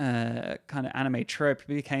kind of anime trope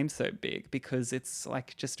became so big, because it's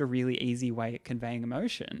like just a really easy way of conveying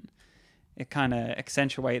emotion. It kind of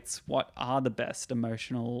accentuates what are the best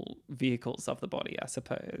emotional vehicles of the body, I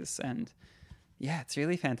suppose. And yeah, it's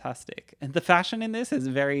really fantastic. And the fashion in this is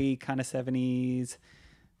very kind of 70s.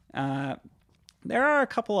 There are a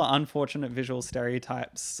couple of unfortunate visual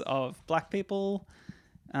stereotypes of black people.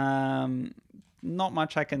 not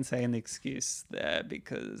much I can say in the excuse there,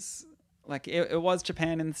 because like it was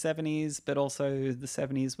Japan in the 70s, but also the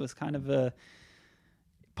 70s was kind of a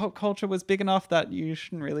pop culture was big enough that you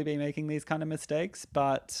shouldn't really be making these kind of mistakes.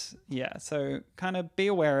 But yeah, so kind of be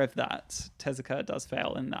aware of that. Tezuka does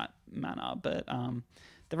fail in that manner, but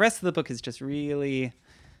the rest of the book is just really,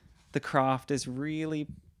 the craft is really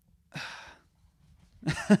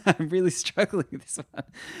I'm really struggling with this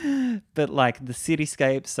one. But like the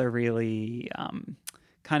cityscapes are really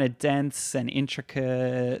kind of dense and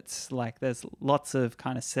intricate. Like there's lots of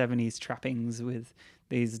kind of 70s trappings with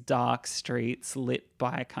these dark streets lit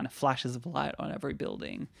by kind of flashes of light on every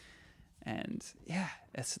building. And yeah,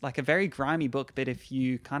 it's like a very grimy book, but if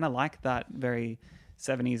you kind of like that very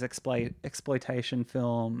 70s exploitation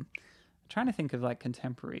film, I'm trying to think of like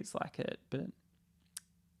contemporaries like it, but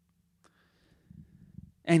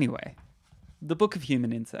anyway, The Book of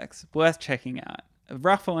Human Insects, worth checking out. A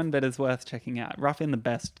rough one, but it's worth checking out. Rough in the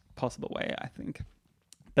best possible way, I think.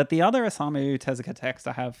 But the other Osamu Tezuka text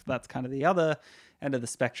I have, that's kind of the other end of the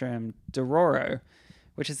spectrum, Dororo,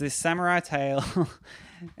 which is this samurai tale.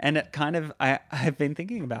 And it kind of, I've been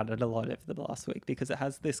thinking about it a lot over the last week because it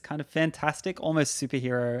has this kind of fantastic, almost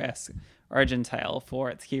superhero-esque origin tale for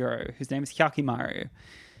its hero, whose name is Hyakimaru.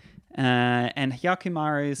 And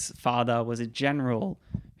Hyakimaru's father was a general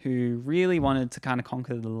who really wanted to kind of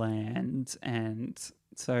conquer the land. And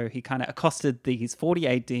so he kind of accosted these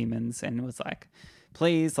 48 demons and was like,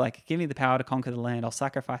 please, like, give me the power to conquer the land. I'll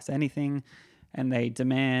sacrifice anything. And they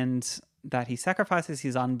demand that he sacrifices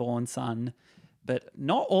his unborn son, but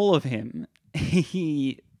not all of him.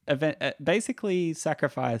 He basically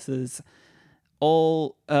sacrifices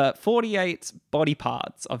all 48 body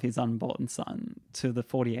parts of his unborn son to the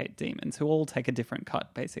 48 demons, who all take a different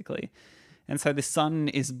cut, basically. And so the son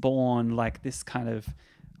is born like this kind of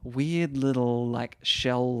weird little like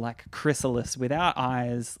shell, like chrysalis without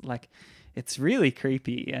eyes. Like it's really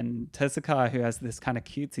creepy. And Tezuka, who has this kind of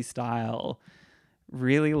cutesy style,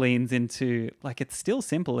 really leans into, like, it's still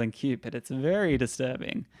simple and cute, but it's very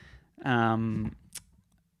disturbing.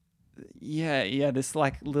 This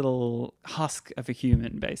like little husk of a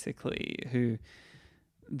human, basically, who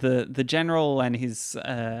the general and his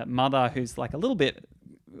mother, who's like a little bit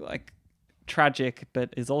like tragic,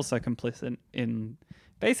 but is also complicit in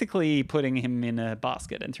basically putting him in a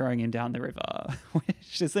basket and throwing him down the river,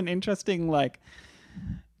 which is an interesting, like,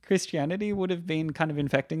 Christianity would have been kind of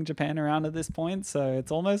infecting Japan around at this point, so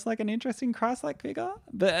it's almost like an interesting Christ-like figure.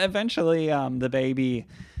 But eventually, the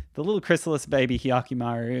little chrysalis baby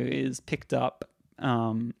Hyakimaru is picked up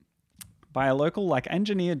by a local like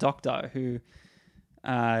engineer doctor who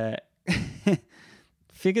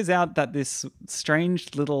figures out that this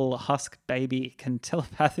strange little husk baby can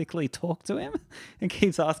telepathically talk to him and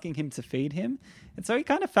keeps asking him to feed him. And so he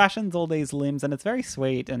kind of fashions all these limbs, and it's very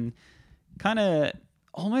sweet and kind of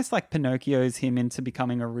almost like Pinocchio's him into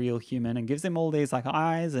becoming a real human and gives him all these like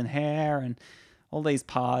eyes and hair and all these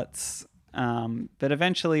parts. But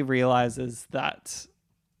eventually realizes that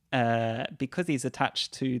because he's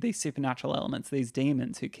attached to these supernatural elements, these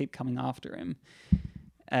demons who keep coming after him,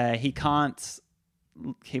 he can't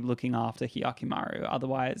keep looking after Hyakimaru.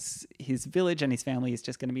 Otherwise, his village and his family is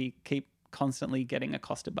just going to keep constantly getting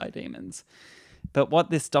accosted by demons. But what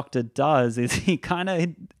this doctor does is he kind of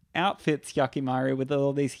outfits Hyakimaru with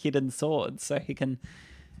all these hidden swords, so he can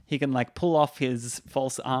like pull off his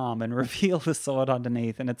false arm and reveal the sword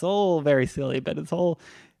underneath, and it's all very silly, but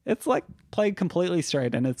it's like played completely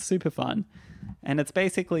straight, and it's super fun. And it's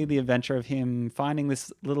basically the adventure of him finding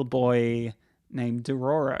this little boy named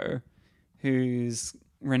Dororo, who's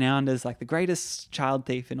renowned as like the greatest child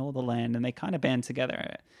thief in all the land, and they kind of band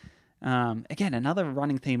together. Again, another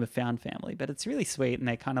running theme of found family, but it's really sweet, and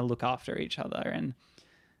they kind of look after each other. And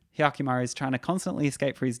Hyakimaru is trying to constantly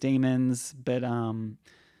escape for his demons, but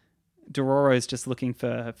Dororo is just looking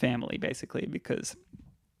for family, basically, because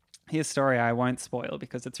his story I won't spoil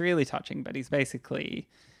because it's really touching, but he's basically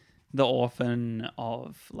the orphan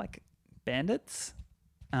of like bandits.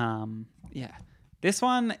 This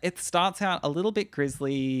one, it starts out a little bit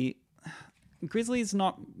grisly. Grisly is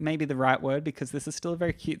not maybe the right word because this is still a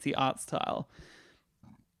very cutesy art style,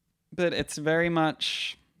 but it's very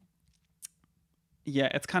much,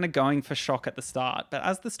 it's kind of going for shock at the start. But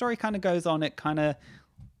as the story kind of goes on, it kind of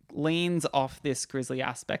leans off this grisly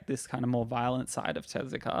aspect, this kind of more violent side of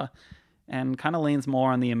Tezuka, and kind of leans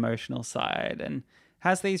more on the emotional side, and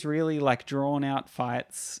has these really like drawn out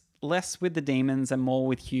fights, less with the demons and more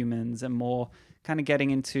with humans, and more kind of getting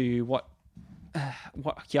into what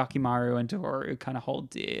Hyakimaru and Dororo kind of hold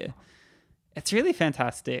dear. It's really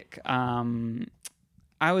fantastic.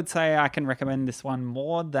 I would say I can recommend this one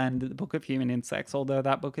more than the Book of Human Insects, although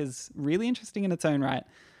that book is really interesting in its own right.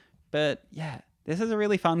 But yeah, this is a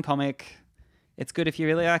really fun comic. It's good if you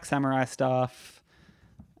really like samurai stuff.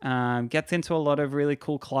 Gets into a lot of really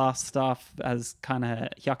cool class stuff as kind of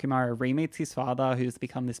Hyakumaru re-meets his father, who's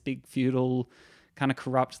become this big feudal kind of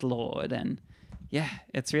corrupt lord. And yeah,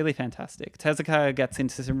 it's really fantastic. Tezuka gets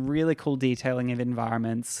into some really cool detailing of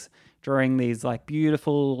environments, drawing these like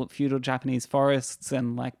beautiful feudal Japanese forests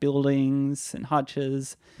and like buildings and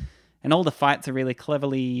hutches. And all the fights are really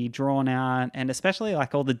cleverly drawn out, and especially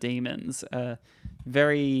like all the demons are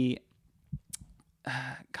very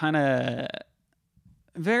kind of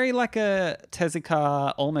very like a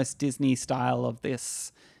Tezuka, almost Disney style of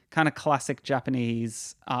this kind of classic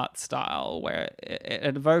Japanese art style where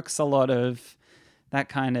it evokes a lot of that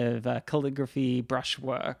kind of calligraphy,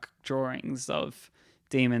 brushwork drawings of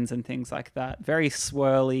demons and things like that. Very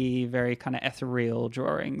swirly, very kind of ethereal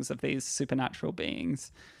drawings of these supernatural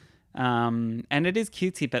beings. And it is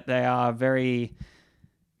cutesy, but they are very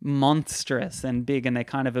monstrous and big, and they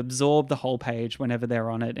kind of absorb the whole page whenever they're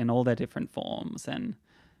on it in all their different forms. And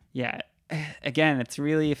yeah, again, it's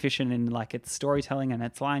really efficient in like its storytelling and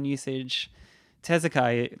its line usage.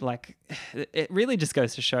 Tezuka, like, it really just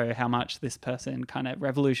goes to show how much this person kind of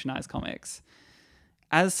revolutionized comics.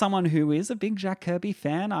 As someone who is a big Jack Kirby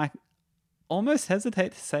fan, I almost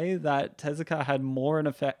hesitate to say that Tezuka had more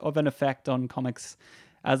of an effect on comics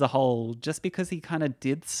as a whole, just because he kind of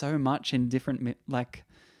did so much in different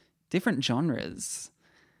genres.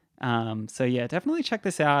 So yeah, definitely check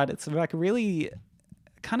this out. It's like a really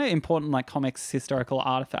kind of important like comics historical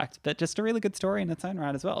artifact, but just a really good story in its own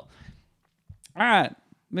right as well. All right,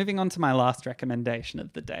 moving on to my last recommendation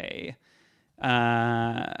of the day.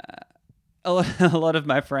 A lot of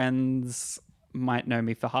my friends might know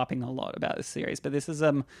me for harping a lot about this series, but this is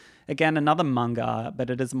again another manga, but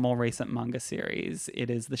it is a more recent manga series. It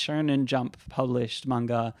is the Shonen Jump published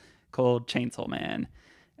manga called Chainsaw Man.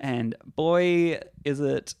 And boy, is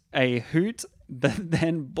it a hoot, but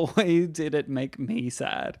then boy, did it make me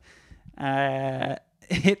sad.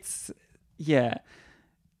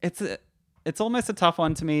 It's almost a tough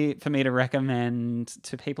one for me to recommend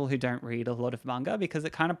to people who don't read a lot of manga, because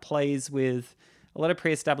it kind of plays with a lot of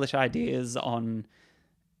pre-established ideas on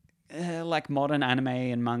like modern anime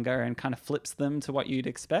and manga and kind of flips them to what you'd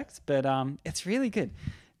expect. But it's really good.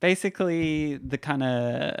 Basically,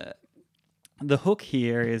 the hook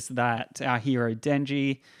here is that our hero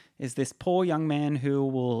Denji is this poor young man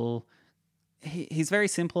who he's very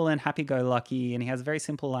simple and happy-go-lucky, and he has a very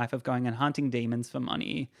simple life of going and hunting demons for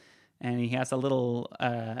money. And he has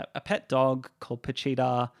a pet dog called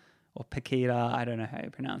Pachita or Paquita, I don't know how you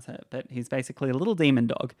pronounce it, but he's basically a little demon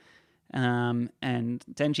dog. And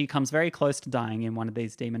Denji comes very close to dying in one of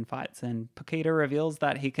these demon fights, and Paquita reveals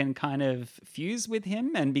that he can kind of fuse with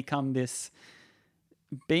him and become this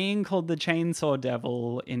being called the Chainsaw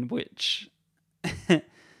Devil, in which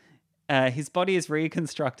his body is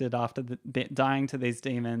reconstructed after dying to these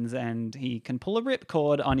demons, and he can pull a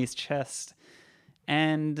ripcord on his chest,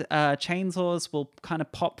 and chainsaws will kind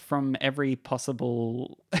of pop from every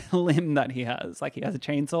possible limb that he has. Like, he has a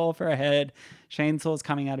chainsaw for a head, chainsaws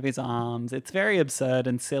coming out of his arms. It's very absurd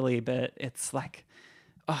and silly, but it's like,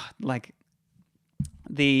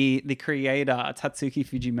 the creator Tatsuki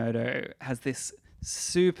Fujimoto has this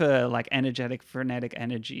super like energetic, frenetic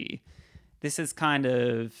energy. This is kind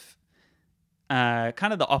of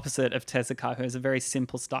the opposite of Tezuka, who has a very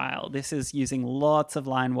simple style. This is using lots of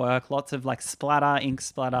line work, lots of like ink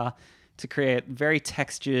splatter to create very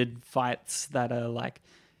textured fights that are like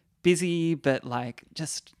busy, but like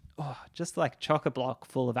just like chock-a-block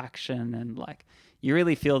full of action, and like you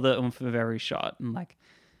really feel the oomph of every shot. And like,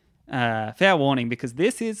 fair warning, because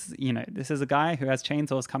this is a guy who has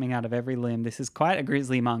chainsaws coming out of every limb. This is quite a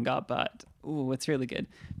grisly manga, but it's really good.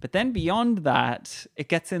 But then beyond that, it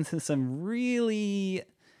gets into some really,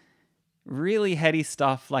 really heady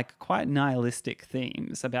stuff, like quite nihilistic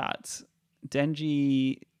themes about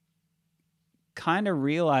Denji kind of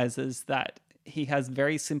realizes that he has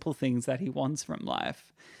very simple things that he wants from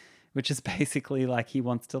life, which is basically like he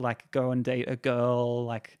wants to like go and date a girl,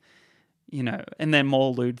 like, and then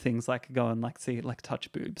more lewd things like go and like see, like touch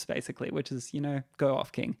boobs, basically, which is, go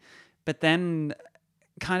off king. But then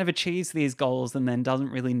kind of achieves these goals and then doesn't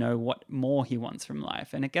really know what more he wants from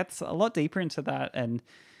life. And it gets a lot deeper into that, and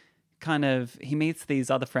kind of he meets these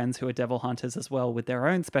other friends who are devil hunters as well with their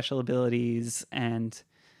own special abilities. And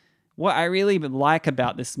what I really like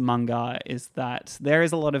about this manga is that there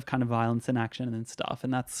is a lot of kind of violence and action and stuff,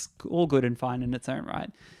 and that's all good and fine in its own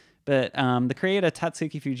right. But the creator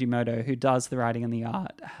Tatsuki Fujimoto, who does the writing and the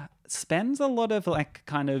art, spends a lot of like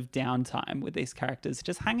kind of downtime with these characters,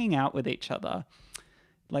 just hanging out with each other.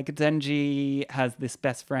 Like Denji has this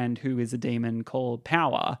best friend who is a demon called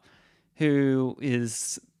Power, who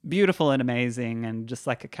is beautiful and amazing and just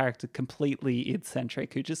like a character completely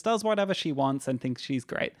id-centric who just does whatever she wants and thinks she's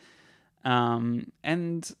great.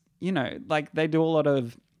 And, you know, like they do a lot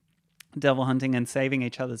of devil hunting and saving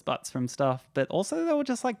each other's butts from stuff, but also they'll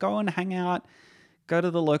just like go and hang out, go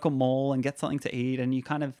to the local mall and get something to eat, and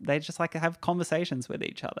they just like have conversations with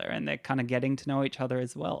each other, and they're kind of getting to know each other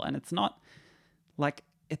as well. And it's not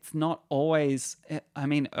always, I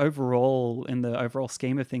mean, overall, in the overall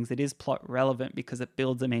scheme of things, it is plot relevant because it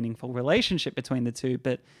builds a meaningful relationship between the two,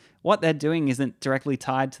 but what they're doing isn't directly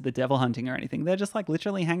tied to the devil hunting or anything. They're just like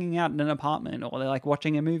literally hanging out in an apartment, or they're like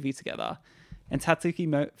watching a movie together. And Tatsuki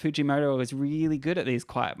Fujimoto is really good at these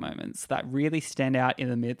quiet moments that really stand out in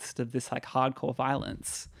the midst of this like hardcore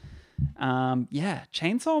violence.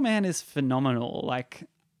 Chainsaw Man is phenomenal. Like,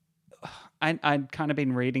 I'd kind of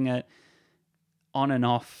been reading it on and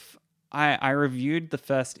off. I reviewed the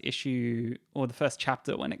first issue or the first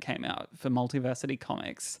chapter when it came out for Multiversity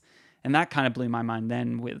Comics, and that kind of blew my mind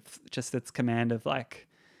then with just its command of like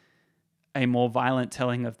a more violent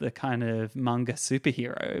telling of the kind of manga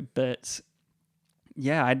superhero. But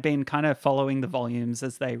yeah, I'd been kind of following the volumes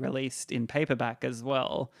as they released in paperback as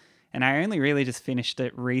well. And I only really just finished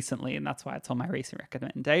it recently, and that's why it's on my recent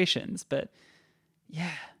recommendations. But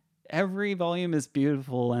yeah, every volume is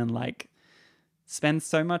beautiful and like spends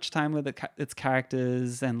so much time with its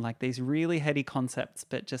characters and like these really heady concepts,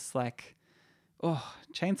 but just like,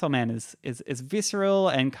 Chainsaw Man is visceral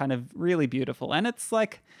and kind of really beautiful. And it's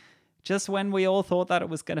like, just when we all thought that it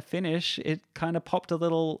was going to finish, it kind of popped a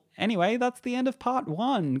little, anyway, that's the end of part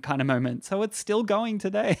 1 kind of moment. So it's still going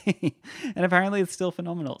today. And apparently it's still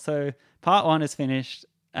phenomenal. So part 1 is finished,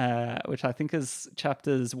 which I think is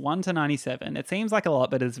chapters 1 to 97. It seems like a lot,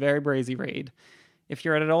 but it's a very breezy read. If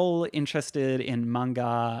you're at all interested in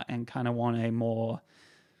manga and kind of want a more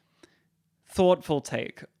thoughtful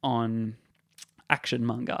take on action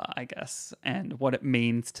manga, I guess, and what it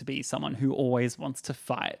means to be someone who always wants to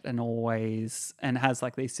fight and has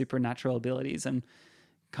like these supernatural abilities, and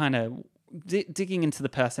kind of digging into the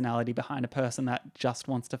personality behind a person that just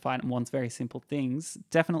wants to fight and wants very simple things,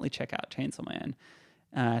 definitely check out Chainsaw Man.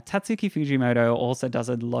 Tatsuki Fujimoto also does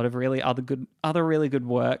a lot of other really good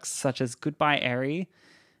works, such as Goodbye Eri.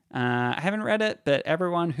 I haven't read it, but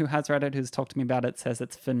everyone who has read it, who's talked to me about it, says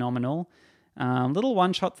it's phenomenal. Little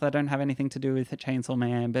one-shots that don't have anything to do with the Chainsaw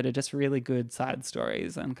Man, but are just really good side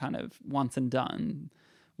stories and kind of one and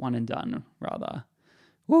done, rather.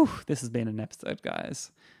 Woo, this has been an episode,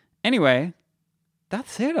 guys. Anyway,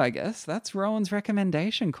 that's it, I guess. That's Rowan's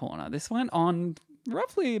recommendation corner. This went on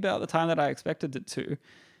roughly about the time that I expected it to.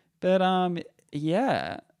 But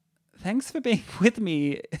yeah, thanks for being with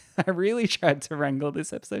me. I really tried to wrangle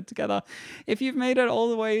this episode together. If you've made it all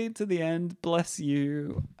the way to the end, bless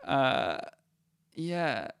you.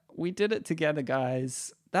 Yeah, we did it together,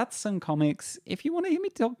 guys. That's some comics. If you want to hear me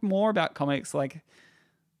talk more about comics, like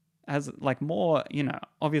as like more,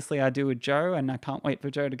 obviously I do with Joe, and I can't wait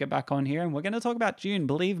for Joe to get back on here, and we're going to talk about June,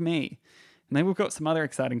 believe me. And then we've got some other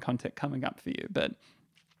exciting content coming up for you. But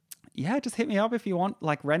yeah, just hit me up if you want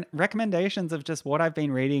like recommendations of just what I've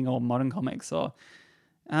been reading or modern comics or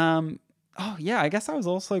I guess I was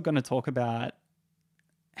also going to talk about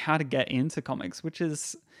how to get into comics, which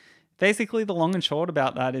is basically the long and short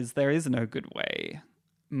about that is there is no good way.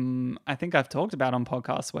 I think I've talked about on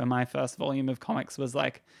podcasts where my first volume of comics was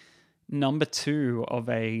like number 2 of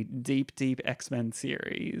a deep X-Men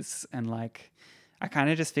series, and like I kind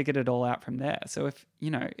of just figured it all out from there. So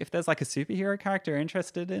if there's like a superhero character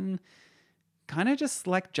interested in, kind of just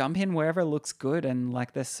like jump in wherever looks good. And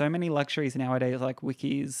like there's so many luxuries nowadays, like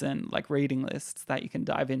wikis and like reading lists that you can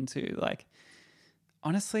dive into. Like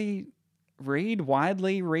honestly, read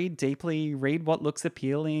widely, read deeply, read what looks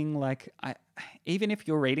appealing. Like even if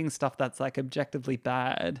you're reading stuff that's like objectively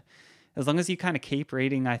bad, as long as you kind of keep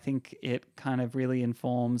reading, I think it kind of really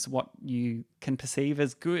informs what you can perceive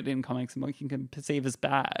as good in comics and what you can perceive as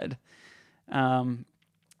bad.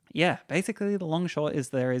 Basically the long short is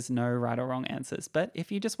there is no right or wrong answers. But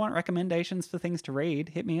if you just want recommendations for things to read,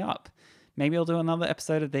 hit me up. Maybe I'll do another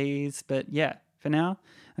episode of these. But yeah, for now,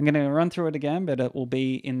 I'm going to run through it again, but it will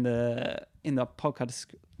be in the podcast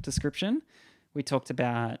description. We talked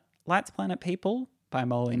about Lights Planet People by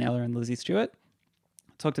Molly Neller and Lizzie Stewart.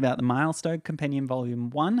 Talked about the Milestone Compendium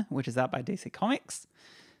Volume 1, which is out by DC Comics.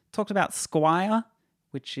 Talked about Squire,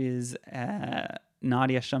 which is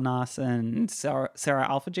Nadia Shamnas and Sarah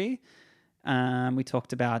Alfaji. We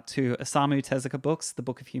talked about 2 Osamu Tezuka books, The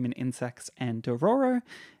Book of Human Insects and Dororo,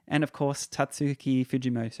 and of course Tatsuki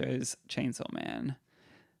Fujimoto's Chainsaw Man.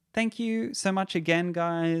 Thank you so much again,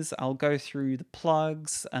 guys. I'll go through the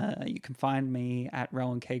plugs. You can find me at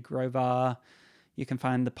Rowan K. Grover. You can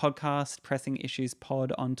find the podcast, Pressing Issues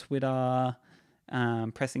Pod, on Twitter,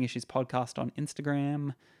 Pressing Issues Podcast on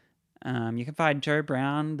Instagram. You can find Joe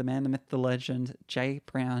Brown, the man, the myth, the legend, J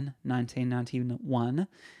Brown 1991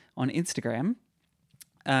 on Instagram.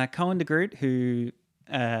 Cohen DeGroot, who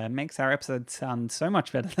makes our episodes sound so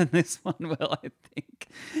much better than this one will, I think.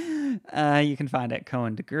 You can find at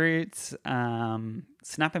Cohen DeGroot.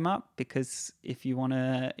 Snap him up, because if you want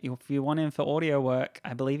him for audio work,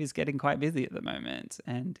 I believe he's getting quite busy at the moment,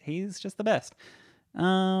 and he's just the best.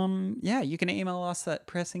 You can email us at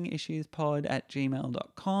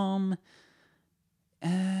pressingissuespod@gmail.com.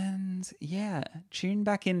 And tune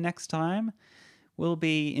back in next time. We'll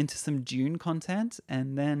be into some Dune content,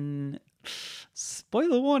 and then,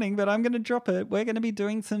 spoiler warning, but I'm going to drop it, we're going to be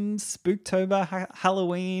doing some Spooktober,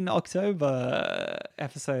 Halloween, October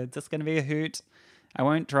episodes. It's going to be a hoot. I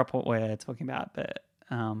won't drop what we're talking about, but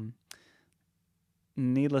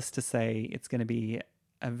needless to say, it's going to be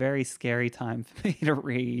a very scary time for me to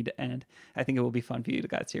read, and I think it will be fun for you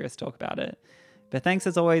guys to hear us talk about it. But thanks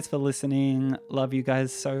as always for listening. Love you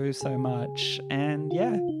guys so, so much. And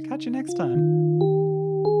catch you next time.